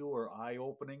surprising to you or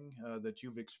eye-opening that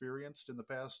you've experienced in the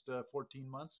past 14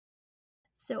 months?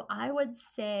 So I would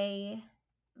say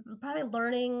probably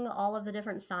learning all of the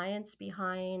different science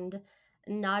behind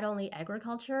not only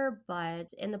agriculture,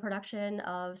 but in the production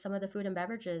of some of the food and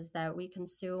beverages that we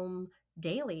consume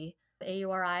daily.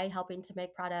 AURI helping to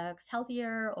make products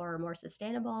healthier or more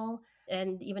sustainable,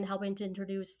 and even helping to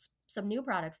introduce some new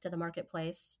products to the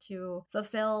marketplace to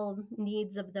fulfill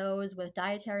needs of those with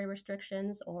dietary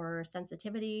restrictions or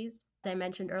sensitivities. As I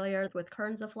mentioned earlier, with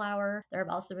kerns of flour, there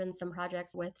have also been some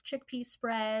projects with chickpea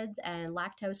spreads and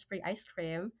lactose free ice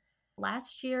cream.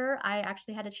 Last year, I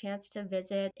actually had a chance to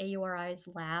visit AURI's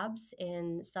labs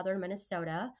in southern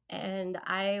Minnesota, and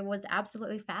I was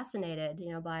absolutely fascinated,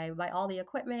 by all the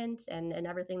equipment and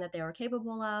everything that they were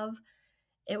capable of.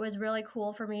 It was really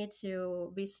cool for me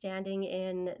to be standing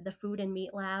in the food and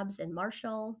meat labs in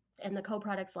Marshall and the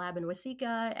co-products lab in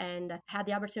Waseca, and had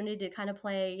the opportunity to kind of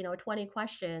play, 20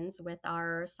 questions with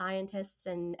our scientists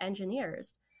and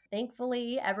engineers.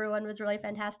 Thankfully, everyone was really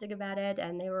fantastic about it,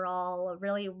 and they were all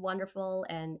really wonderful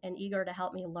and eager to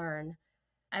help me learn.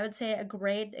 I would say a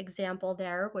great example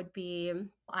there would be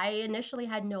I initially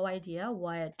had no idea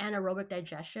what anaerobic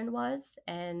digestion was.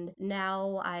 And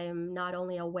now I'm not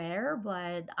only aware,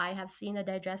 but I have seen a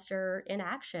digester in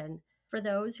action. For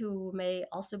those who may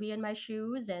also be in my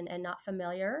shoes and not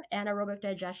familiar, anaerobic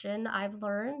digestion, I've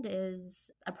learned,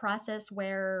 is a process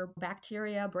where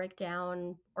bacteria break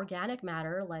down organic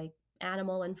matter like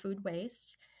animal and food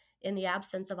waste in the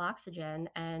absence of oxygen.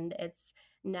 And it's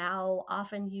now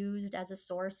often used as a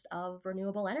source of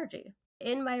renewable energy.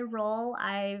 In my role,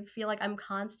 I feel like I'm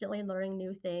constantly learning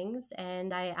new things,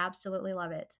 and I absolutely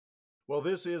love it. Well,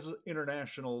 this is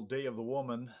International Day of the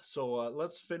Woman, so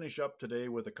let's finish up today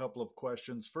with a couple of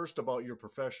questions. First, about your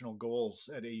professional goals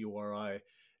at AURI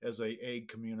as a ag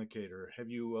communicator. Have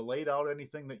you laid out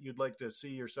anything that you'd like to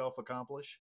see yourself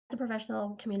accomplish? As a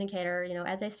professional communicator,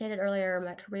 as I stated earlier,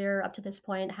 my career up to this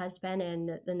point has been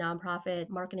in the nonprofit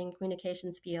marketing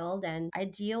communications field. And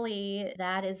ideally,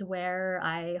 that is where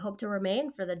I hope to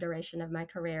remain for the duration of my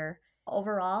career.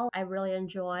 Overall, I really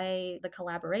enjoy the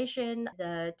collaboration,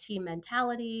 the team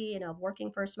mentality,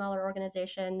 working for a smaller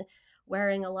organization,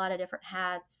 wearing a lot of different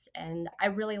hats. And I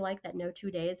really like that no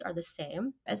 2 days are the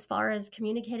same. As far as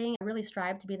communicating, I really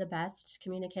strive to be the best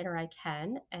communicator I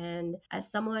can. And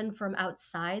as someone from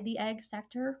outside the ag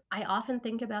sector, I often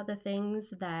think about the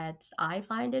things that I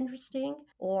find interesting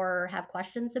or have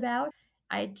questions about.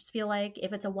 I just feel like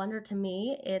if it's a wonder to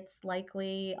me, it's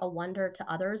likely a wonder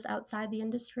to others outside the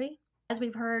industry. As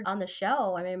we've heard on the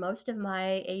show, I mean, most of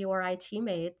my AURI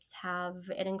teammates have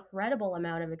an incredible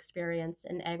amount of experience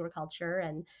in agriculture.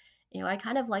 And, I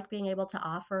kind of like being able to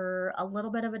offer a little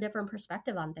bit of a different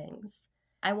perspective on things.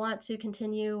 I want to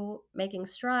continue making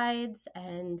strides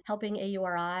and helping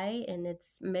AURI in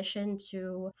its mission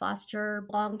to foster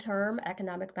long-term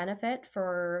economic benefit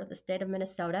for the state of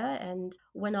Minnesota. And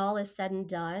when all is said and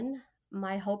done,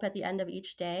 my hope at the end of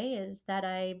each day is that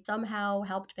I somehow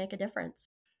helped make a difference.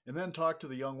 And then talk to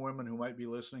the young women who might be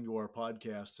listening to our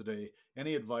podcast today.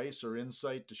 Any advice or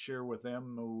insight to share with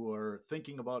them who are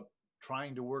thinking about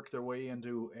trying to work their way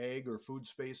into ag or food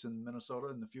space in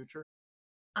Minnesota in the future?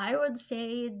 I would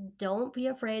say don't be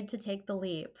afraid to take the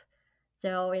leap.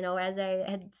 So, as I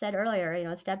had said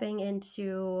earlier, stepping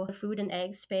into the food and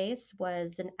egg space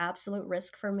was an absolute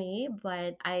risk for me,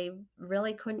 but I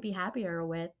really couldn't be happier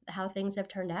with how things have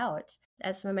turned out.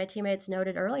 As some of my teammates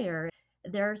noted earlier,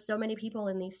 there are so many people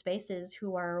in these spaces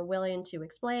who are willing to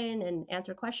explain and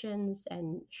answer questions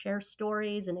and share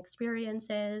stories and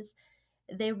experiences.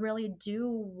 they really do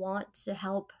want to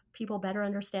help people better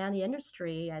understand the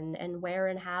industry and where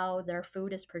and how their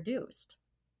food is produced.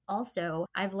 Also,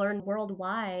 I've learned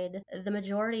worldwide, the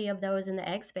majority of those in the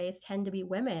egg space tend to be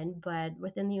women, but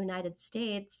within the United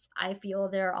States, I feel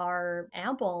there are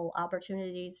ample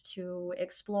opportunities to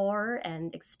explore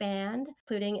and expand,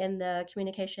 including in the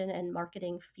communication and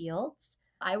marketing fields.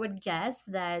 I would guess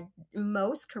that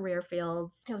most career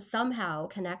fields somehow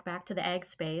connect back to the egg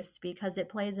space because it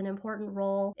plays an important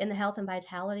role in the health and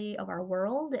vitality of our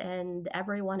world and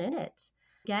everyone in it.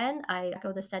 Again, I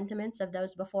echo the sentiments of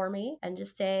those before me and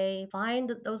just say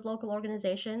find those local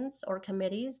organizations or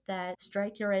committees that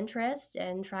strike your interest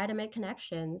and try to make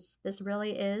connections. This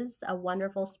really is a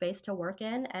wonderful space to work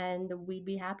in, and we'd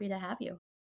be happy to have you.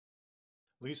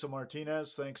 Lisa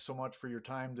Martinez, thanks so much for your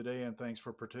time today, and thanks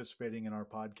for participating in our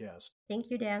podcast.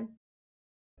 Thank you, Dan.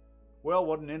 Well,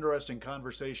 what an interesting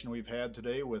conversation we've had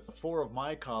today with 4 of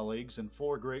my colleagues and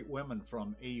 4 great women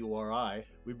from AURI.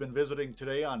 We've been visiting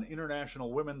today on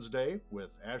International Women's Day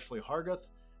with Ashley Harguth,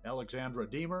 Alexandra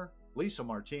Diemer, Lisa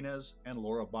Martinez, and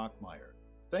Laura Bachmeier.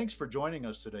 Thanks for joining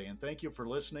us today, and thank you for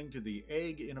listening to the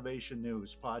Ag Innovation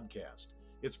News podcast.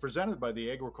 It's presented by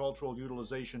the Agricultural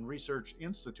Utilization Research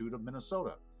Institute of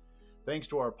Minnesota. Thanks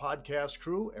to our podcast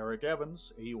crew, Eric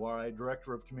Evans, AURI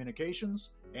Director of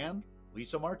Communications, and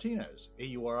Lisa Martinez,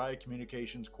 AURI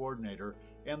Communications Coordinator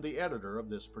and the editor of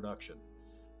this production.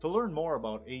 To learn more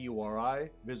about AURI,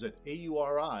 visit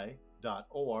auri.org.